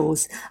beyond our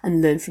shores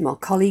and learn from our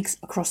colleagues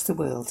across the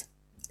world.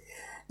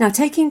 Now,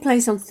 taking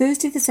place on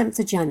Thursday the 7th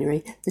of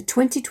January, the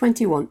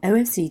 2021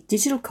 OFC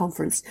Digital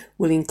Conference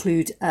will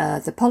include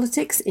the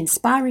Politics,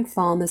 Inspiring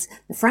Farmers,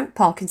 the Frank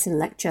Parkinson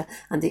Lecture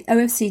and the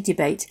OFC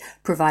Debate,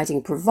 providing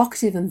a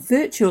provocative and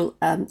virtual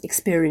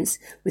experience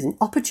with an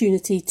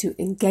opportunity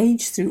to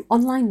engage through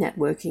online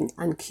networking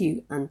and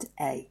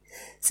Q&A.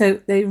 So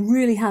they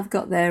really have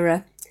got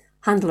their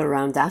handle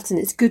around that, and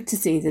it's good to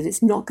see that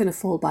it's not going to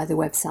fall by the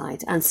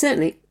webside. And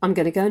certainly I'm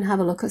going to go and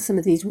have a look at some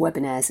of these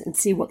webinars and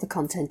see what the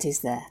content is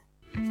there.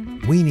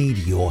 We need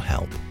your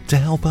help to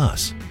help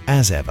us.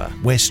 As ever,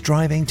 we're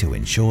striving to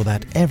ensure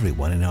that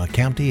everyone in our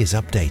county is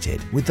updated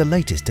with the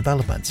latest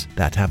developments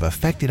that have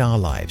affected our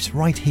lives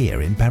right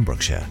here in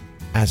Pembrokeshire.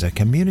 As a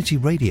community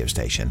radio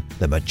station,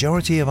 the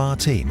majority of our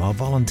team are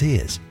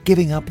volunteers,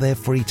 giving up their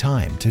free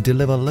time to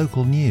deliver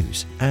local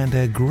news and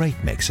a great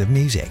mix of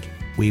music.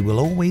 We will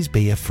always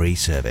be a free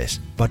service,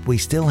 but we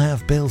still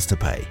have bills to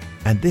pay,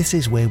 and this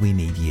is where we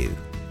need you.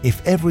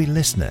 If every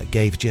listener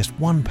gave just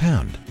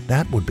 £1,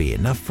 that would be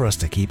enough for us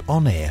to keep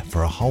on air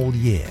for a whole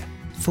year.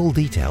 Full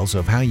details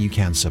of how you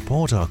can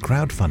support our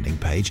crowdfunding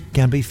page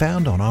can be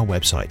found on our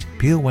website,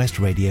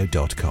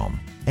 purewestradio.com.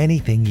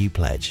 Anything you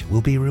pledge will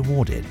be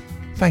rewarded.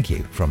 Thank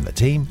you from the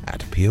team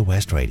at Pure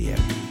West Radio.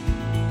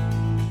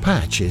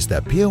 Patch is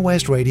the Pure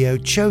West Radio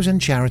chosen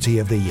charity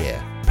of the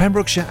year.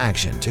 Pembrokeshire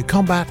Action to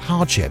Combat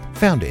Hardship,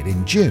 founded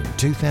in June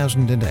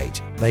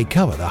 2008. They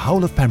cover the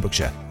whole of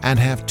Pembrokeshire and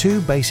have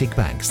 2 basic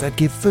banks that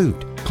give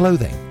food,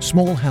 clothing,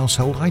 small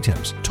household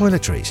items,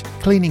 toiletries,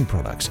 cleaning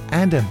products,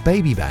 and a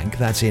baby bank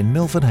that's in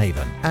Milford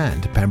Haven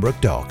and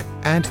Pembroke Dock,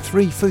 and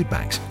 3 food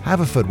banks,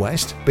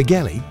 Haverfordwest,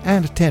 Begelly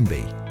and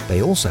Tenby.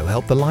 They also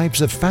help the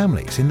lives of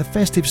families in the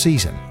festive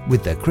season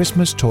with their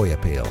Christmas toy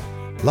appeal.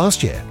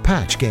 Last year,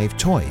 Patch gave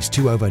toys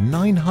to over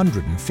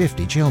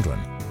 950 children.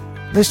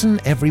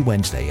 Listen every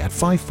Wednesday at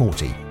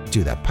 5:40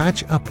 to the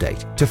Patch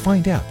Update to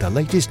find out the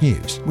latest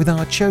news with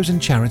our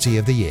chosen charity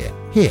of the year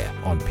here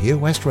on Pure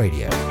West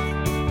Radio.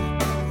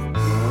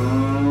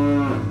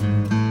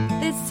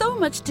 There's so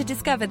much to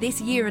discover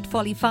this year at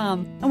Folly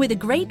Farm, and with a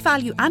great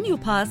value annual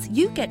pass,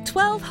 you get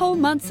 12 whole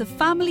months of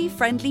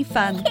family-friendly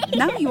fun.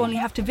 Now you only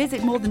have to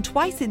visit more than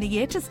twice in the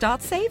year to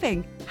start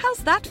saving.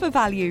 How's that for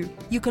value?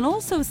 You can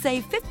also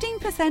save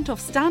 15%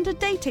 off standard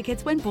day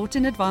tickets when bought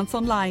in advance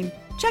online.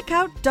 Check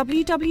out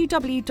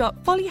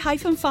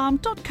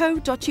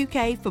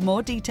www.folly-farm.co.uk for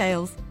more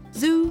details.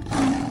 Zoo,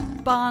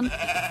 barn,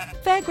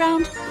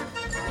 fairground,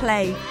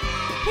 play.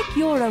 Pick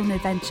your own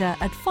adventure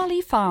at Folly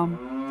Farm.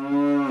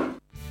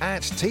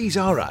 At Tees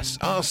R Us,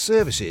 our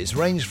services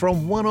range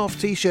from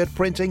one-off t-shirt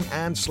printing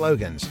and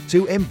slogans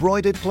to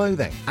embroidered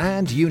clothing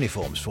and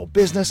uniforms for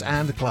business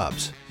and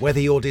clubs. Whether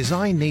your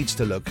design needs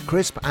to look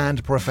crisp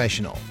and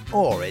professional,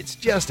 or it's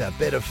just a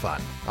bit of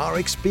fun, our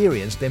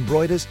experienced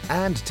embroiders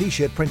and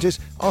t-shirt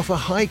printers offer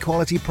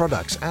high-quality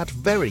products at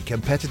very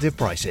competitive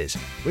prices.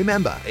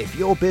 Remember, if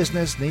your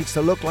business needs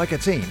to look like a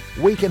team,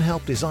 we can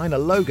help design a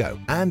logo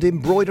and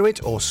embroider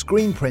it or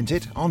screen print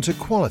it onto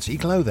quality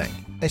clothing,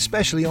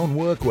 especially on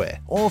workwear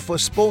or for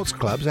sports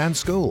clubs and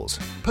schools.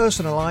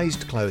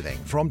 Personalised clothing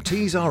from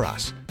Tees R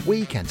Us.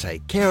 We can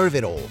take care of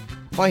it all.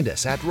 Find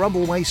us at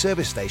Rumbleway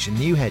Service Station,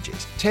 New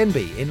Hedges,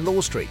 Tenby in Law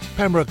Street,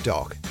 Pembroke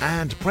Dock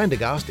and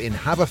Prendergast in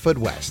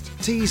Haverfordwest.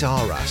 Tees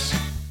R Us.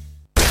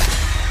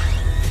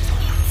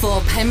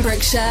 For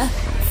Pembrokeshire,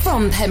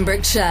 from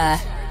Pembrokeshire,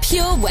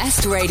 Pure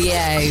West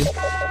Radio.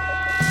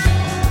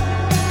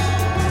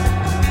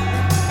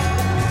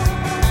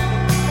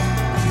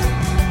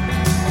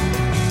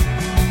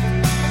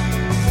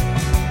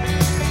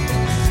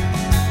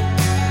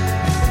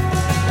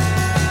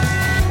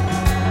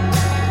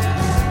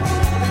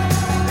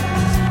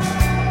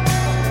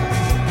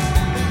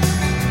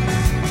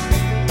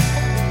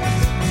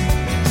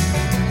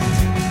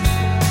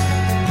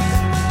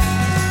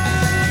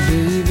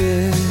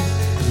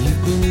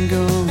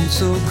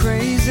 So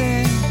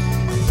crazy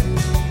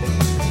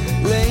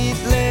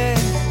lately,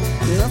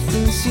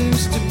 nothing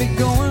seems to be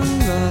going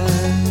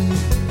right.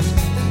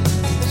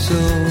 So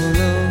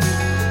low,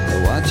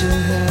 why'd you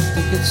have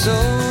to get so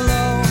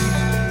low?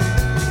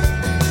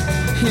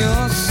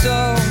 You're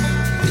so,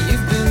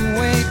 you've been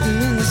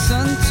waiting in the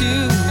sun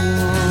too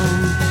long.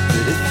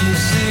 But if you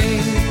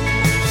sing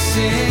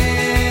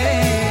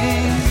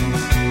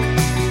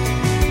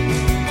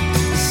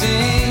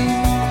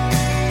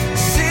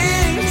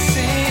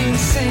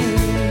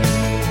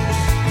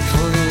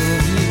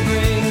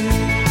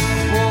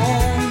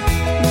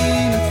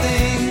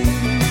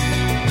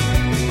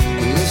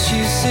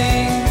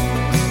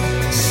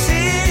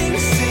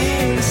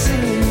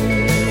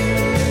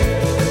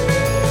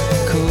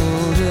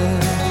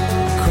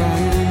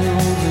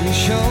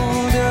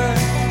shoulder,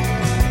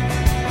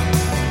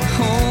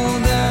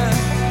 hold her,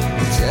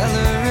 tell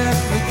her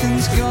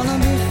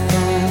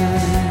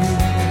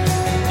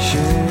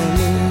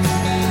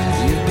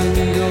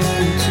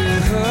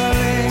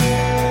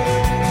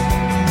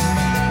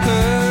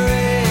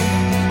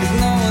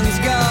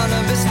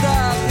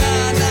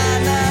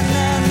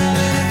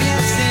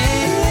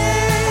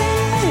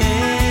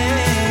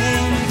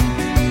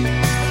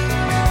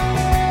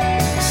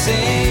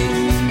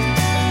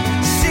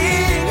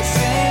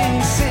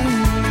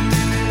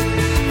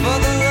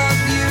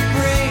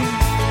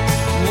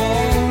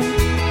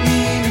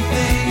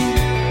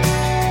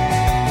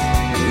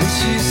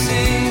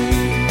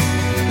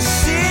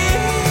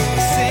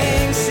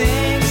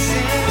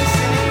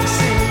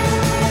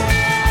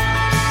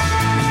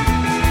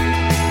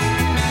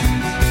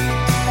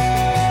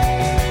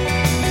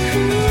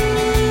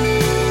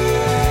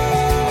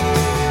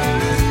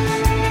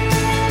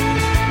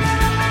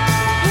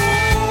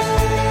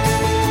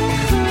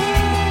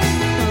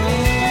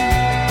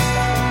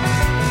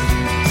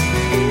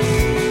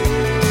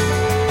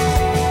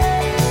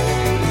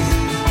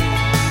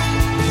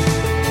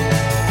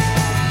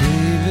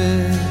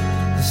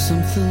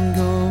nothing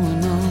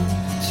going on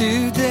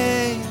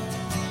today,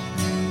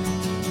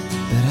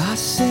 but I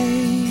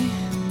say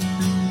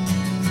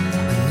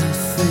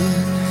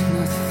nothing,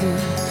 nothing, nothing.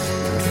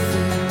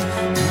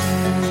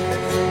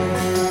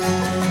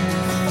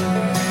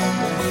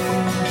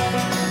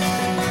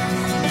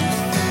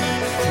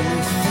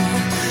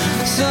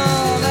 So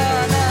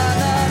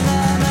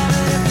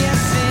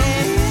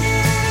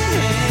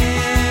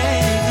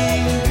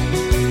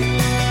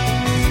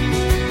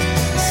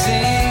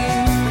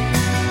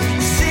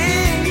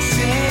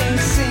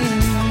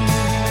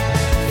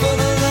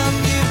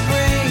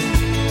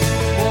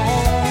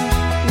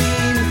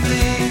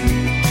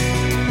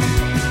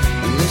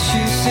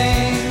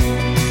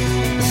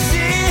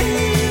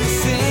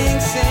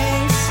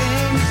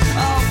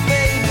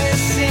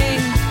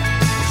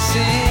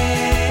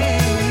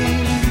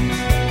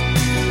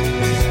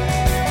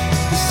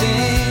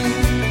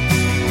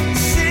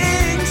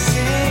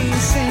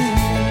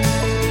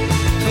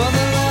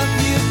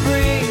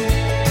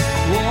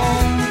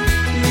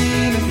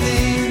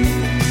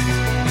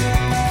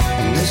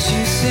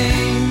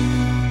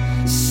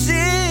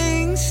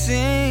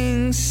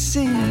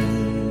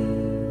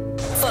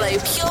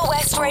Pure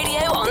West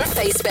Radio on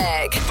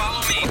Facebook.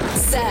 Follow me.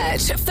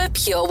 Search for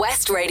Pure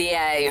West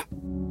Radio.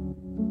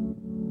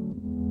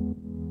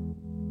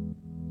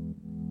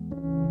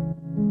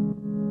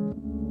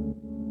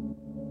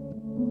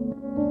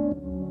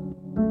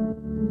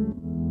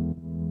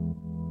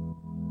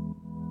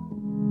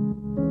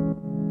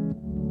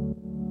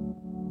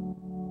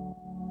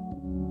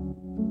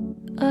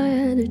 I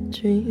had a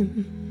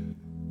dream.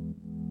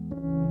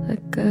 I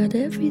got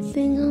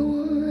everything I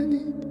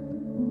wanted.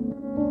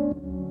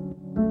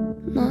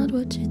 Not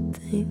what you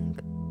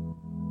think.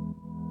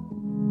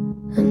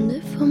 And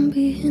if I'm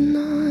being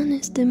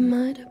honest, it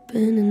might have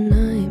been a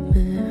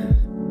nightmare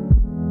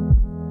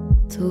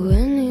to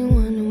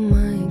anyone who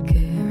might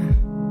care.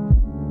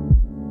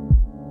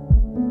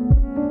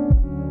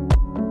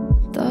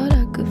 Thought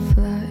I could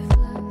fly,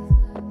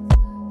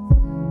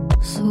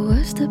 so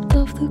I stepped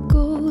off the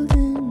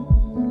golden.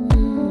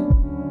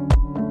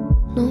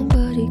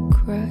 Nobody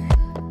cried,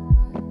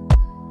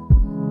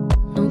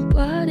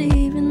 nobody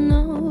even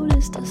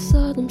noticed. I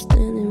saw them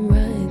standing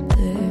right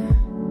there.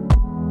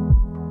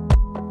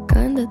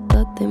 Kinda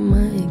thought they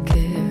might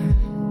care.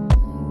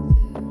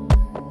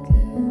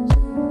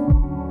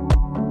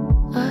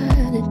 I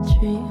had a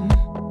dream.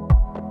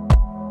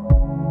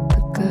 I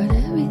got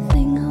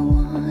everything I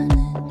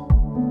wanted,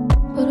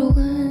 but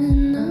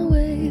when I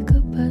wake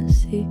up I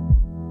see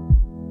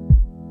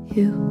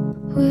you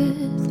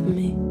with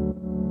me.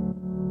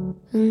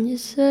 And you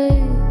say,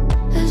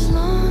 as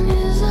long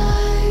as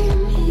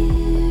I'm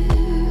here,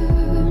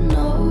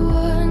 no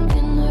one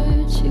can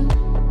hurt you.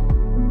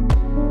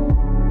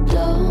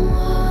 Don't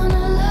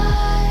wanna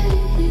lie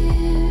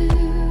here,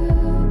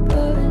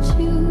 but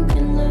you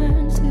can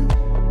learn to.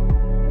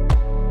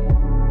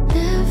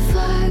 If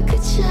I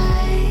could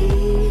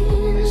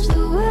change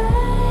the way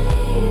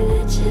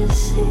that you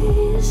see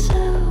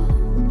yourself,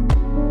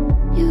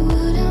 you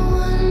wouldn't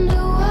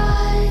wonder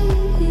why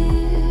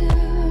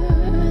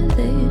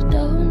they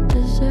don't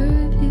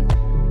deserve you.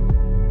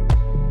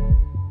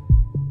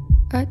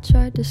 I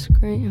tried to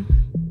scream,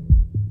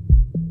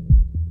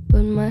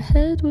 but my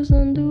head was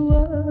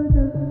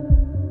underwater.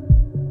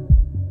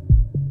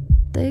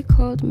 They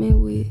called me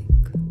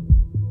weak,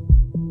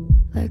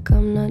 like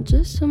I'm not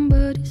just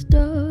somebody's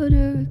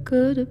daughter. It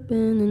could have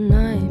been a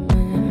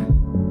nightmare,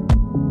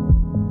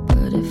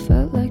 but it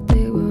felt like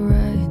they were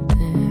right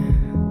there.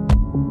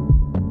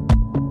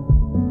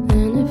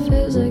 And it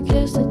feels like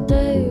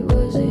yesterday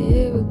was a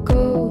year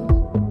ago,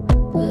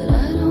 but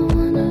I don't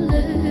wanna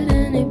let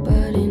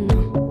anybody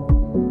know,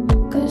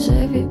 'cause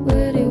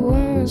everybody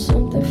wants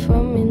something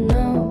from me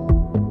now,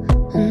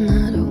 and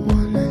I don't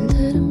wanna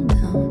let them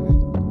down.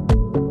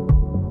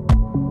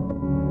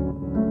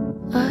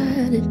 I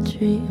had a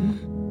dream.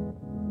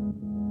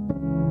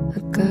 I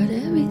got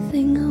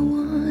everything I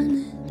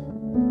wanted,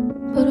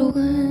 but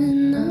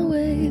when I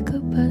wake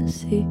up I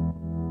see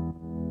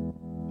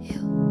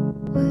you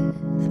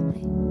with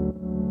me.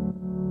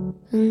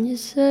 And you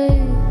say,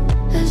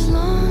 as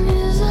long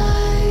as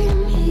I'm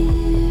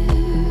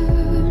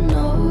here,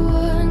 no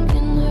one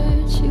can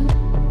hurt you.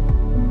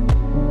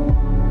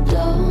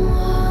 Don't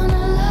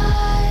wanna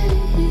lie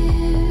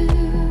here,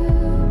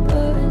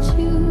 but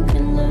you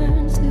can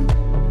learn to.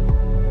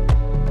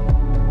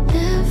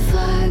 If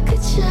I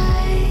could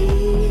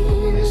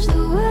change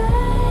the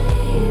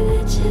way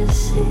that you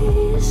see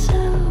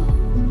yourself,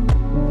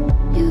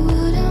 you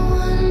wouldn't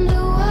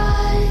wonder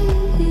why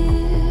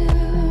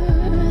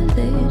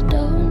they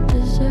don't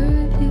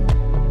deserve you.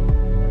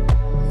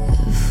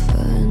 If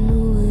I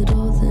knew it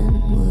all, then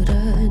would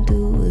I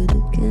do it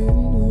again?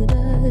 Would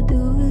I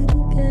do it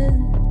again?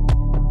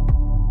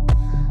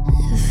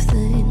 If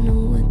they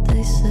knew what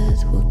they said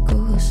would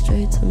go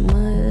straight to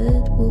my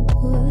head, what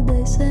would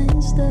they say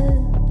instead?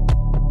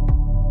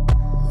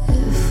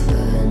 If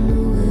I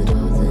knew it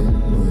all, then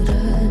would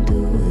I do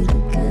it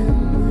again?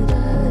 Would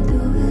I do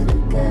it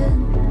again?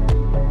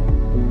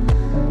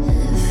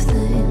 If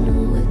they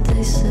knew what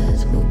they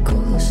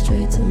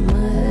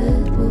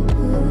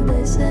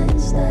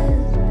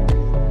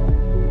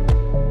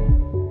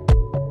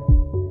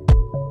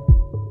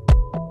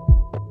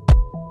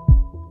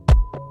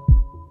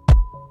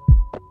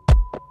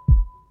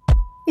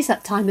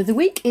that time of the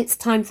week. It's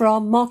time for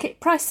our market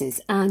prices,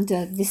 and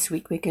this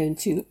week we're going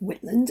to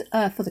Whitland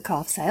for the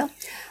calf sale,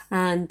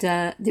 and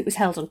it was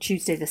held on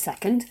Tuesday the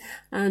 2nd,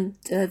 and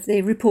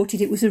they reported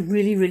it was a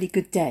really, really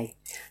good day.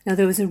 Now,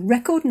 there was a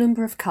record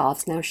number of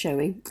calves now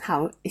showing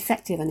how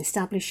effective an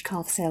established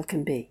calf sale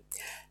can be.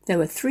 There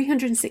were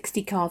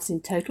 360 calves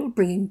in total,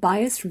 bringing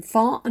buyers from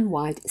far and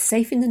wide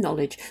safe in the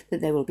knowledge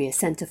that there will be a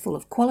centre full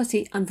of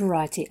quality and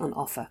variety on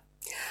offer,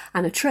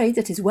 and a trade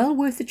that is well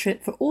worth the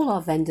trip for all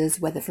our vendors,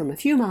 whether from a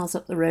few miles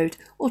up the road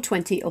or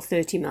 20 or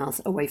 30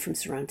 miles away from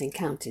surrounding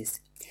counties.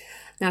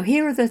 Now,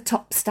 here are the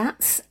top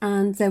stats,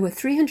 and there were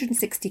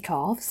 360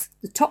 calves.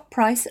 The top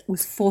price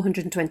was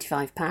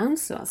 £425,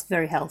 so that's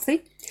very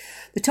healthy.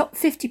 The top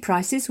 50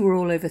 prices were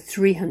all over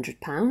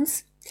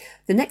 £300.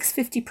 The next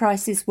 50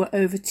 prices were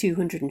over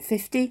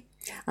 £250,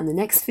 and the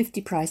next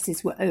 50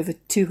 prices were over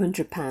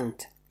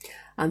 £200.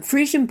 And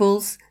Frisian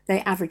bulls,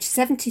 they averaged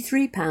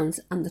 £73,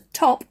 and the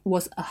top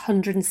was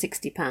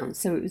 £160.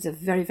 So it was a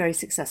very, very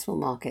successful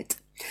market.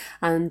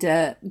 And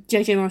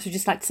JJ Morris would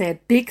just like to say a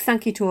big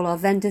thank you to all our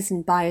vendors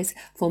and buyers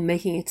for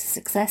making it a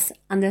success.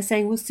 And they're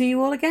saying we'll see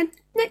you all again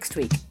next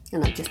week.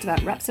 And that just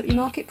about wraps up your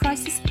market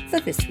prices for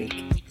this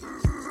week.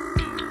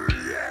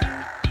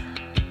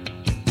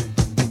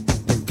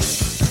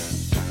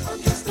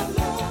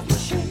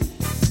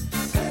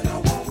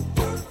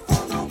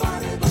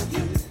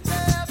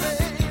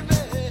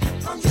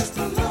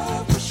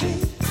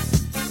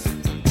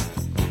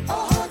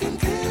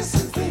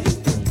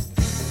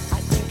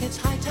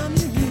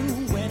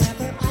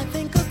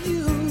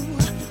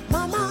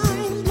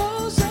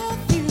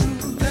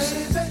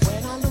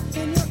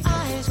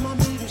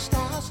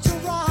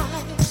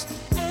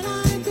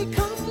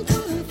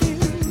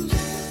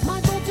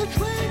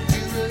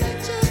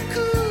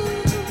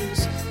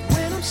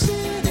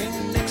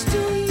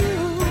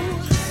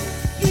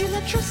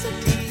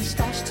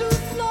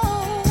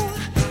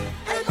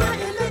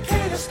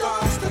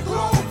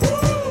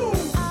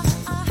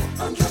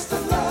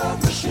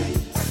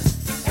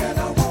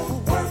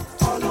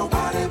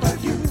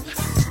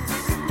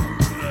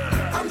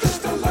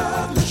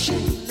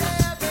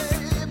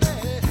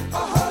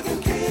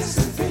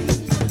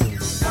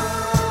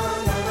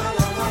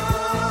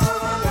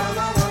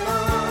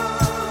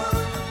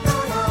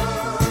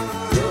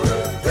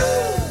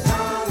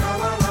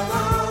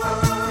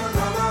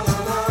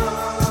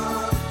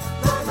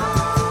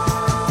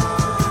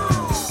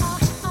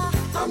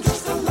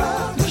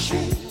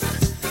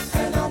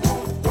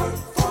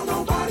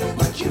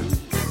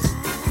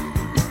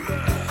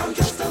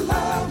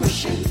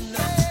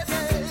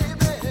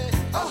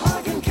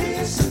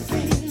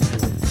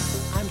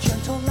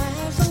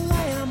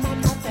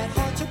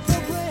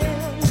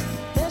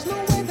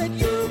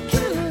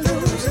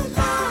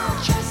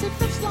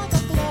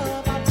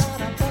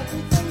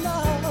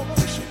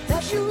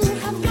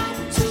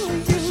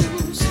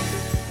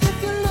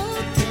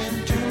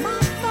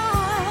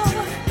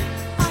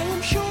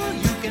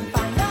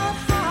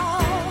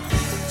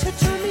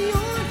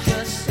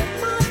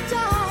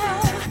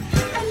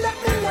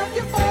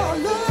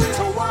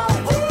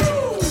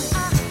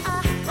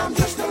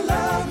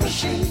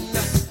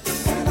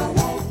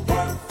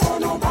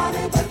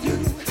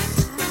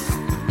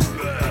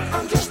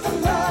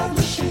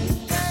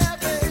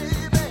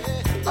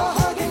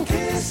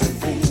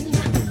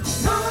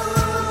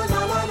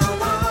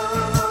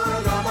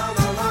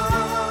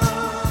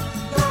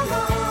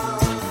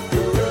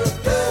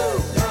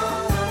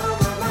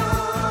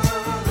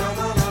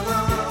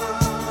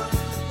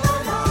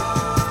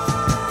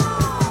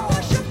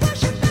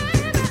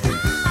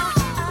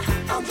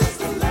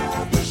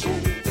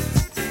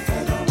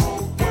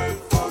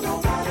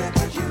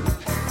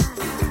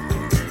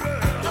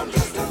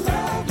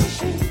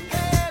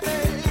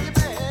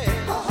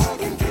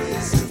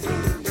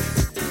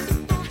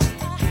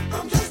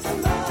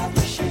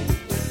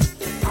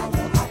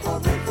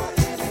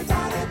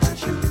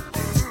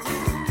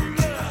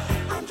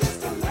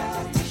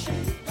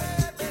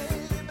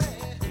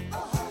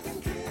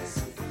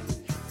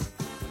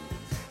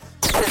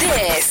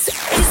 This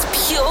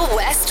is Pure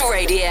West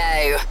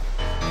Radio.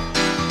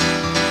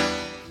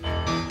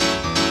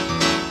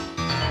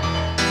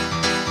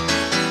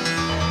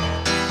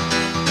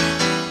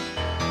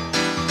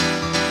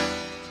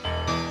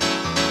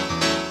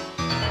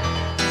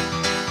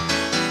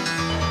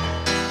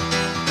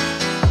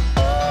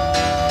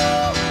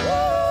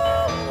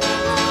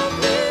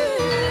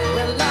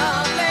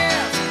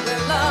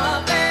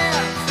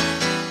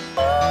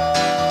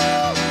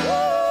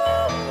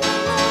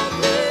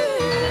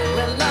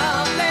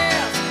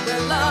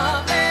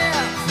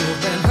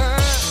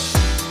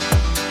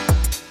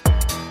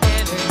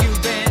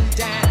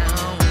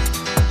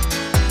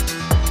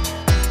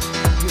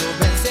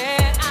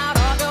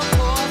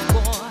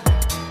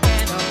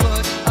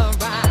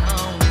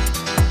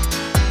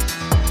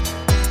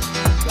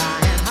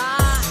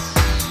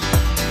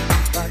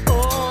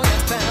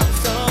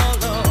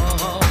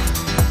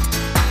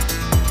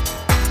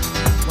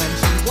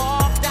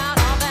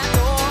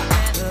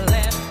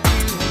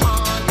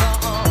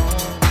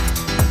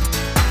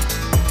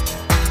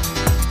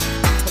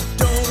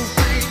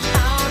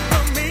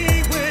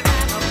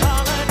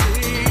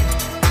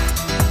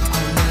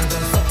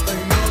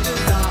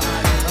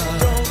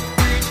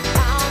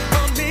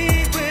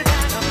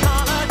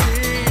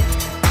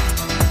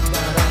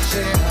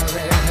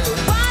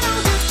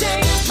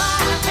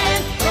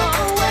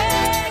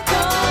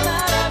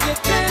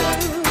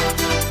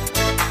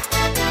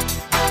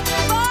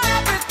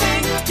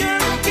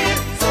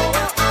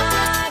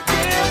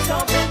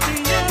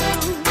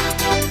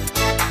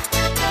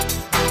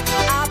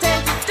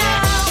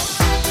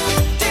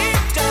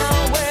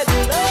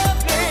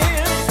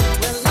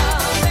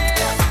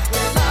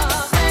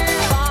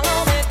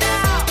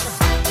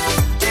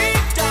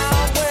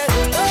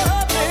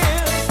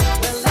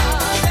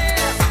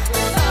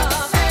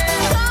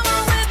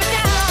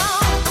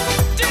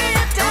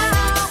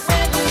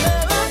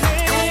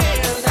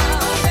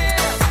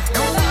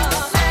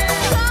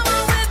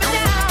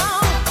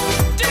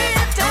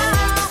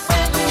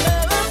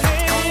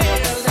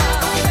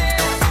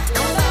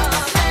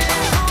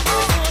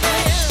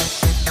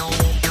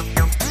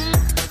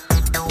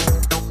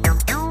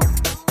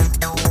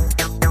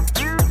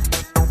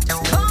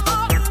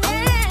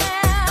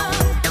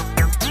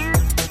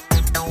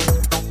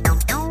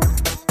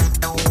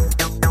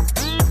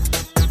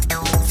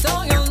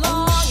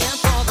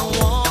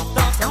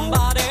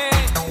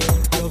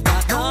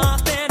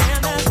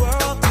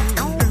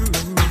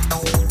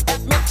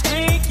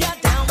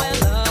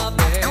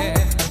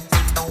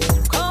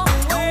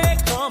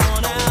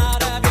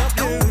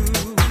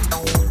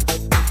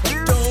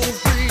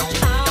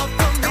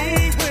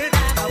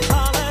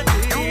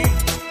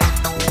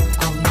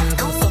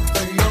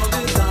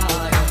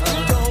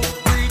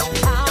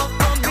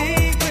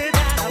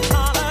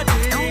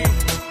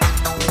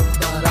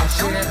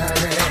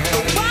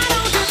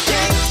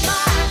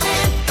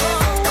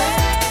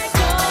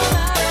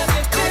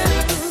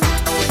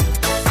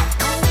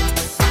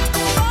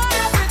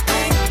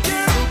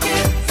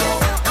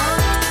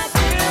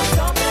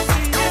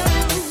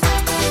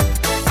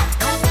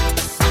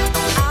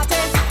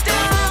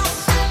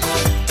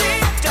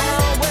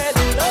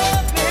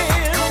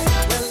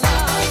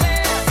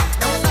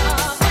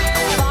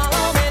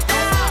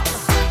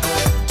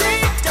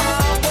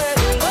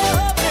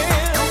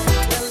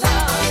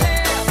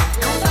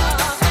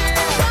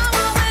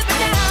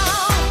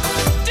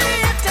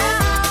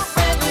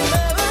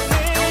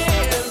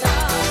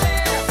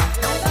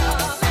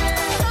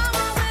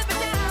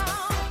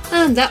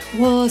 And that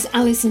was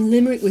Alison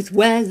Limerick with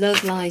Where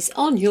Love Lies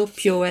on your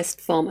Pure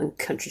West Farm and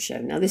Country Show.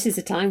 Now, this is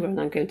the time when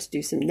I'm going to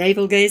do some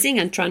navel gazing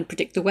and try and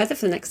predict the weather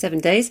for the next 7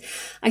 days.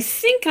 I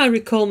think I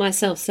recall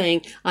myself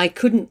saying I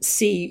couldn't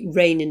see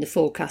rain in the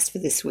forecast for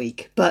this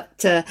week.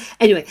 But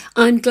anyway,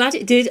 I'm glad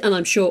it did, and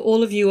I'm sure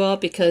all of you are,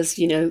 because,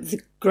 you know, the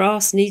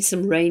grass needs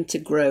some rain to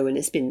grow, and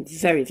it's been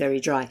very, very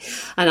dry.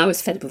 And I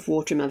was fed up of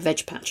watering my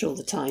veg patch all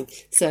the time.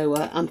 So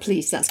I'm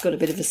pleased that's got a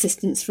bit of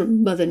assistance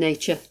from Mother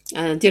Nature.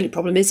 And the only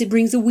problem is it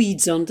brings the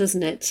weeds on,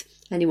 doesn't it?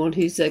 Anyone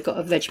who's got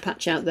a veg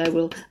patch out there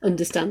will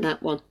understand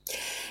that one.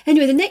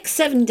 Anyway, the next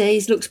 7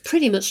 days looks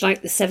pretty much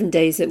like the 7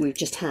 days that we've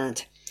just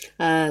had.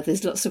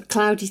 There's lots of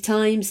cloudy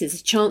times, there's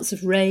a chance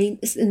of rain,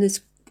 and there's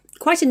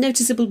quite a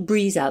noticeable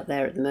breeze out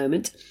there at the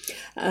moment,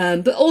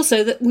 but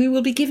also that we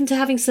will be given to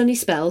having sunny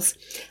spells,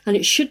 and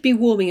it should be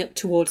warming up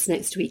towards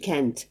next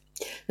weekend.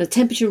 The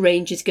temperature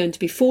range is going to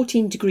be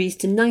 14 degrees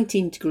to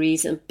 19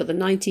 degrees, but the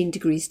 19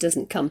 degrees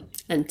doesn't come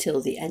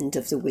until the end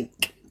of the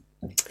week.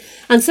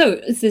 And so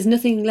there's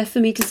nothing left for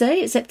me to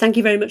say except thank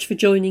you very much for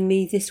joining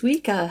me this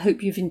week. I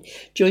hope you've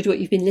enjoyed what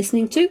you've been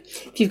listening to.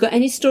 If you've got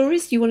any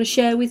stories you want to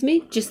share with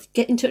me, just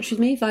get in touch with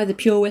me via the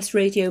Pure West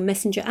Radio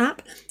Messenger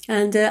app,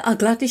 and I'll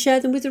gladly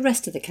share them with the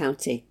rest of the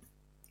county.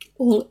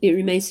 All it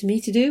remains for me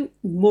to do,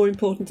 more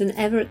important than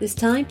ever at this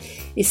time,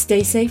 is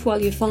stay safe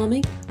while you're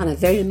farming, and I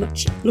very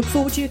much look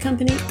forward to your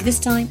company this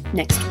time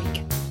next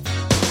week.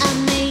 I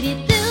made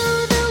it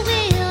through the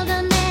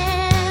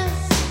wilderness.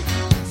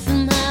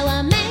 Somehow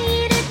I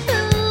made it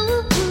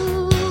through.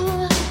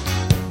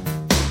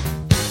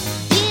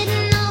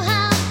 Didn't know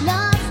how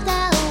lost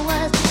I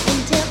was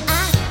until I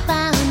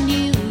found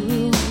you.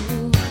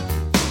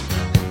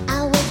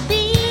 I was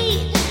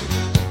beat,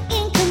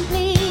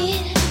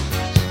 incomplete.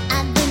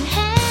 I'd been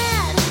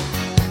had.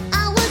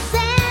 I was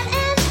sad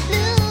and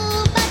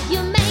blue, but you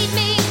made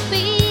me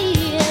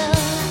feel.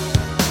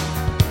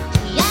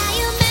 Yeah,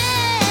 you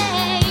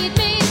made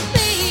me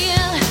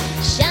feel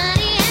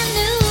shiny and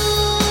new,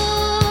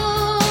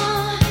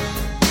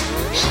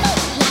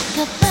 like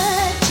a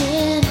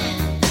virgin,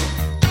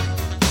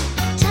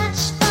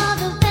 touched for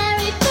the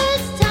very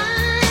first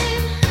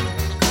time,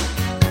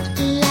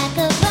 like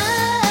a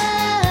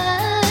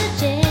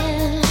virgin.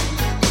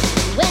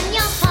 When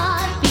your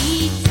heart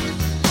beats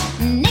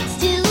next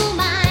to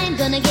mine,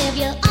 gonna give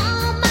you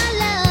all my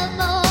love,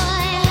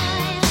 boy.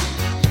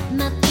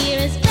 My fear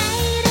is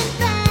fading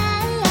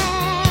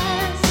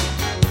fast.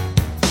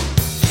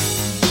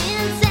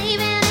 Been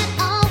saving it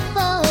all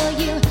for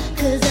you,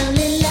 'cause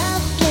only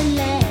love can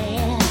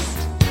last.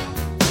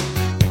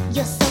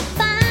 You're so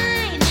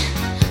fine,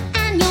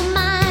 and you're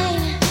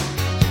mine.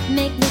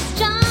 Make me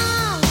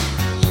strong.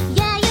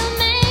 Yeah, you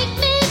make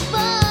me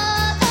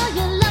fall. Oh,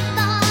 your love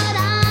thought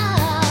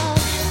out.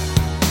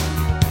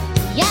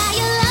 Yeah,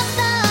 your love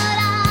thought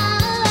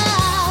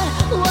out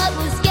what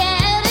was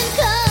getting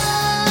cold.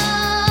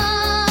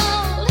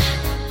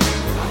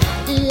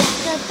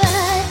 Like a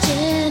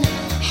virgin,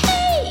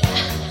 hey,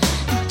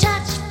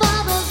 touched for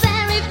the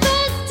very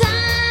first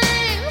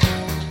time.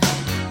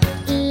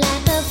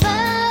 Like a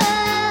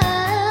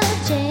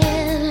virgin,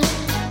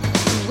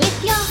 with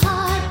your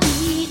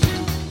heartbeat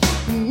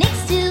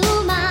next to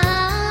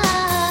mine.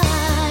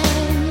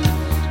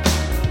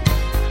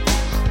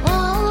 Oh,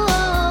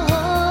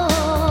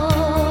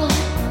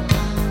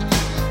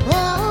 oh,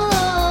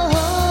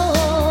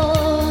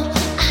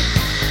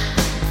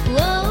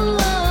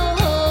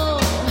 oh,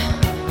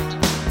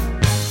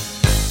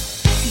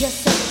 you're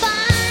so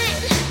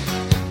fine,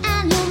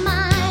 and you're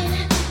mine.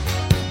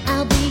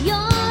 I'll be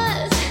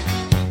yours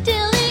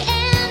till the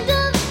end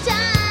of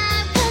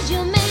time, 'cause you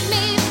made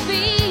me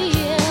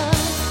feel.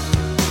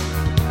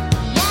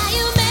 Yeah,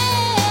 you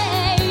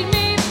made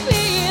me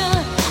feel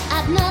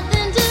I've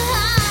nothing to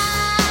hide.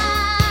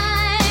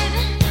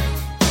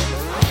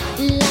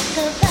 Like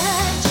a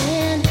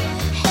virgin,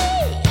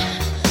 hey,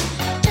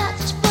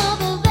 touched for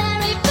the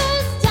very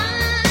first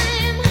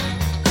time.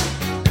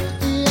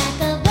 Like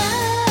a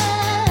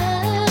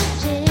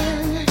virgin,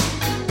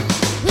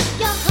 with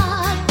your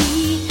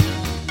heartbeat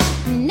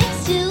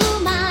next to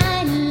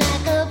mine.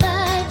 Like a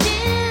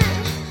virgin,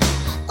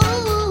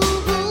 ooh,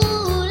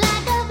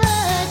 like a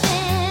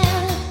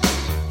virgin.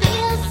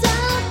 Feels so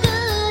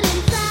good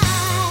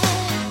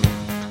inside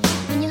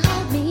when you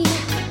hold me,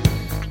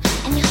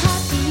 and your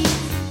heart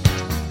beats,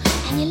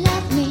 and you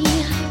love me.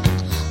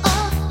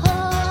 Oh,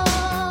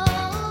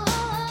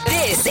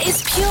 This is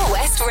Pure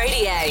West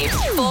Radio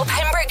for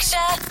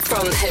Pembrokeshire,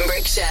 from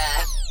Pembrokeshire.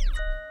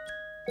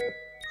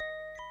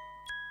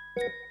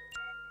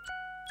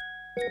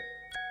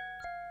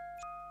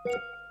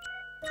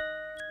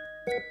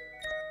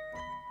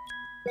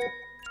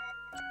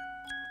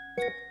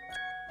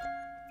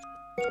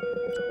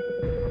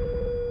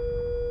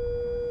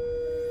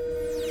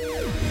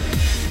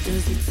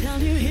 Does he tell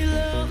you he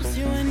loves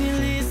you when you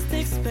least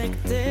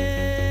expect it?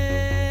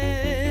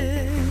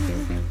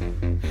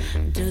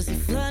 Does he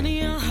flirt in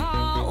your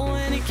heart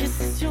when he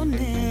kisses your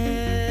neck?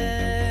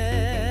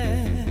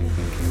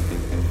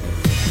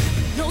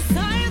 No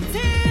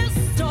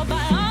scientist or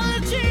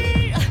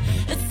biology,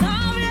 it's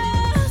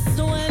obvious.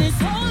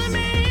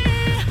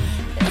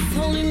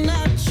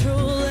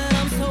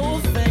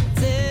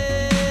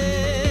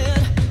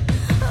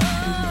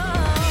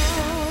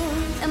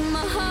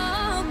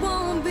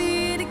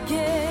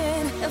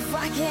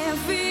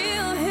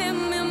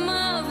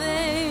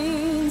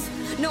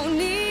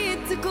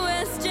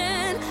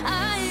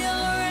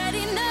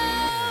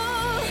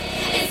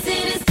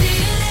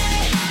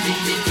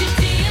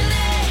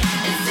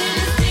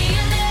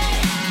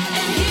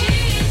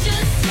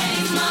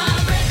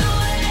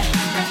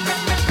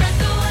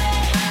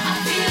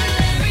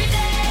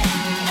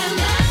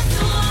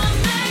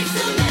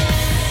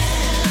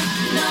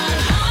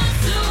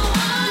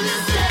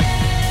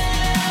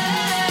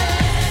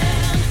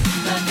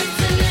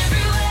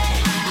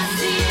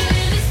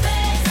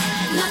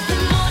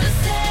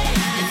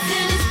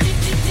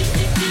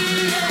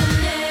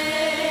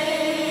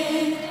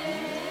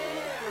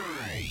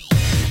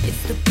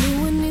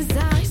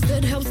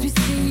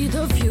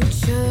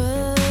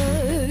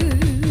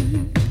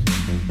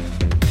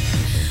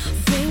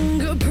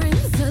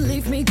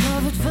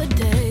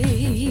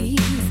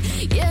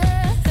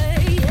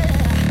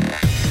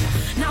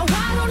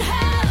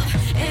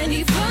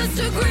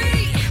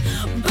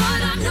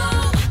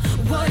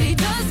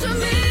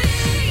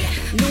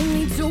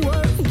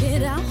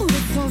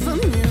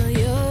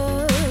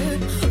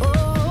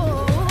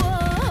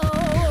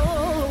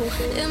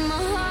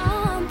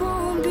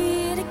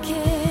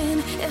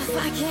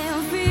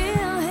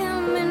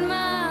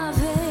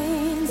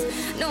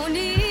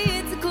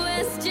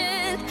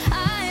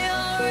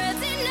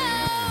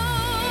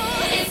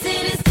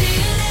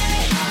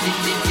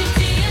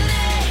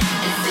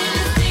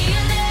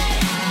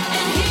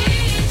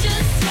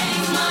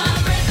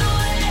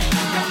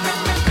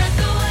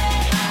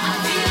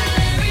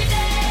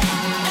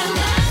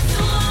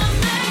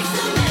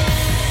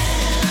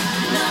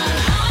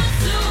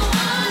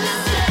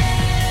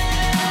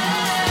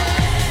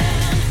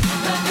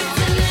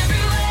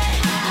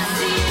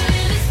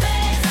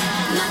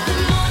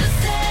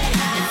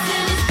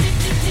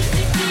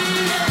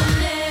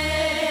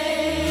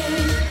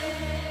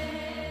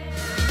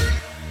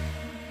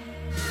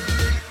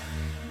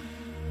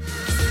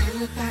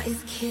 about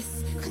his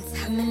kiss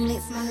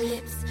contaminates my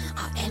lips.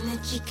 Our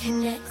energy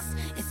connects.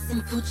 It's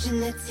simple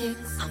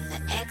genetics. I'm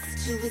the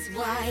X to his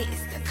Y.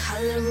 It's the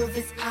color of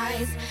his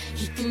eyes.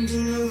 He can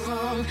do no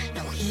wrong.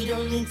 No, he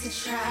don't need to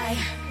try.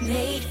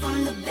 Made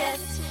from the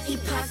best. He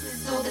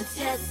passes all the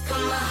tests.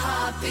 Got my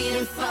heart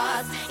beating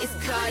fast. It's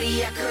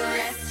cardiac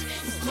arrest.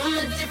 He's from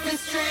a different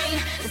strain.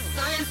 The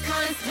science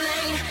can't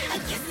explain. I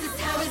guess it's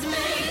how it's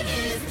made.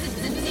 And it's just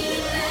the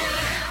DNA.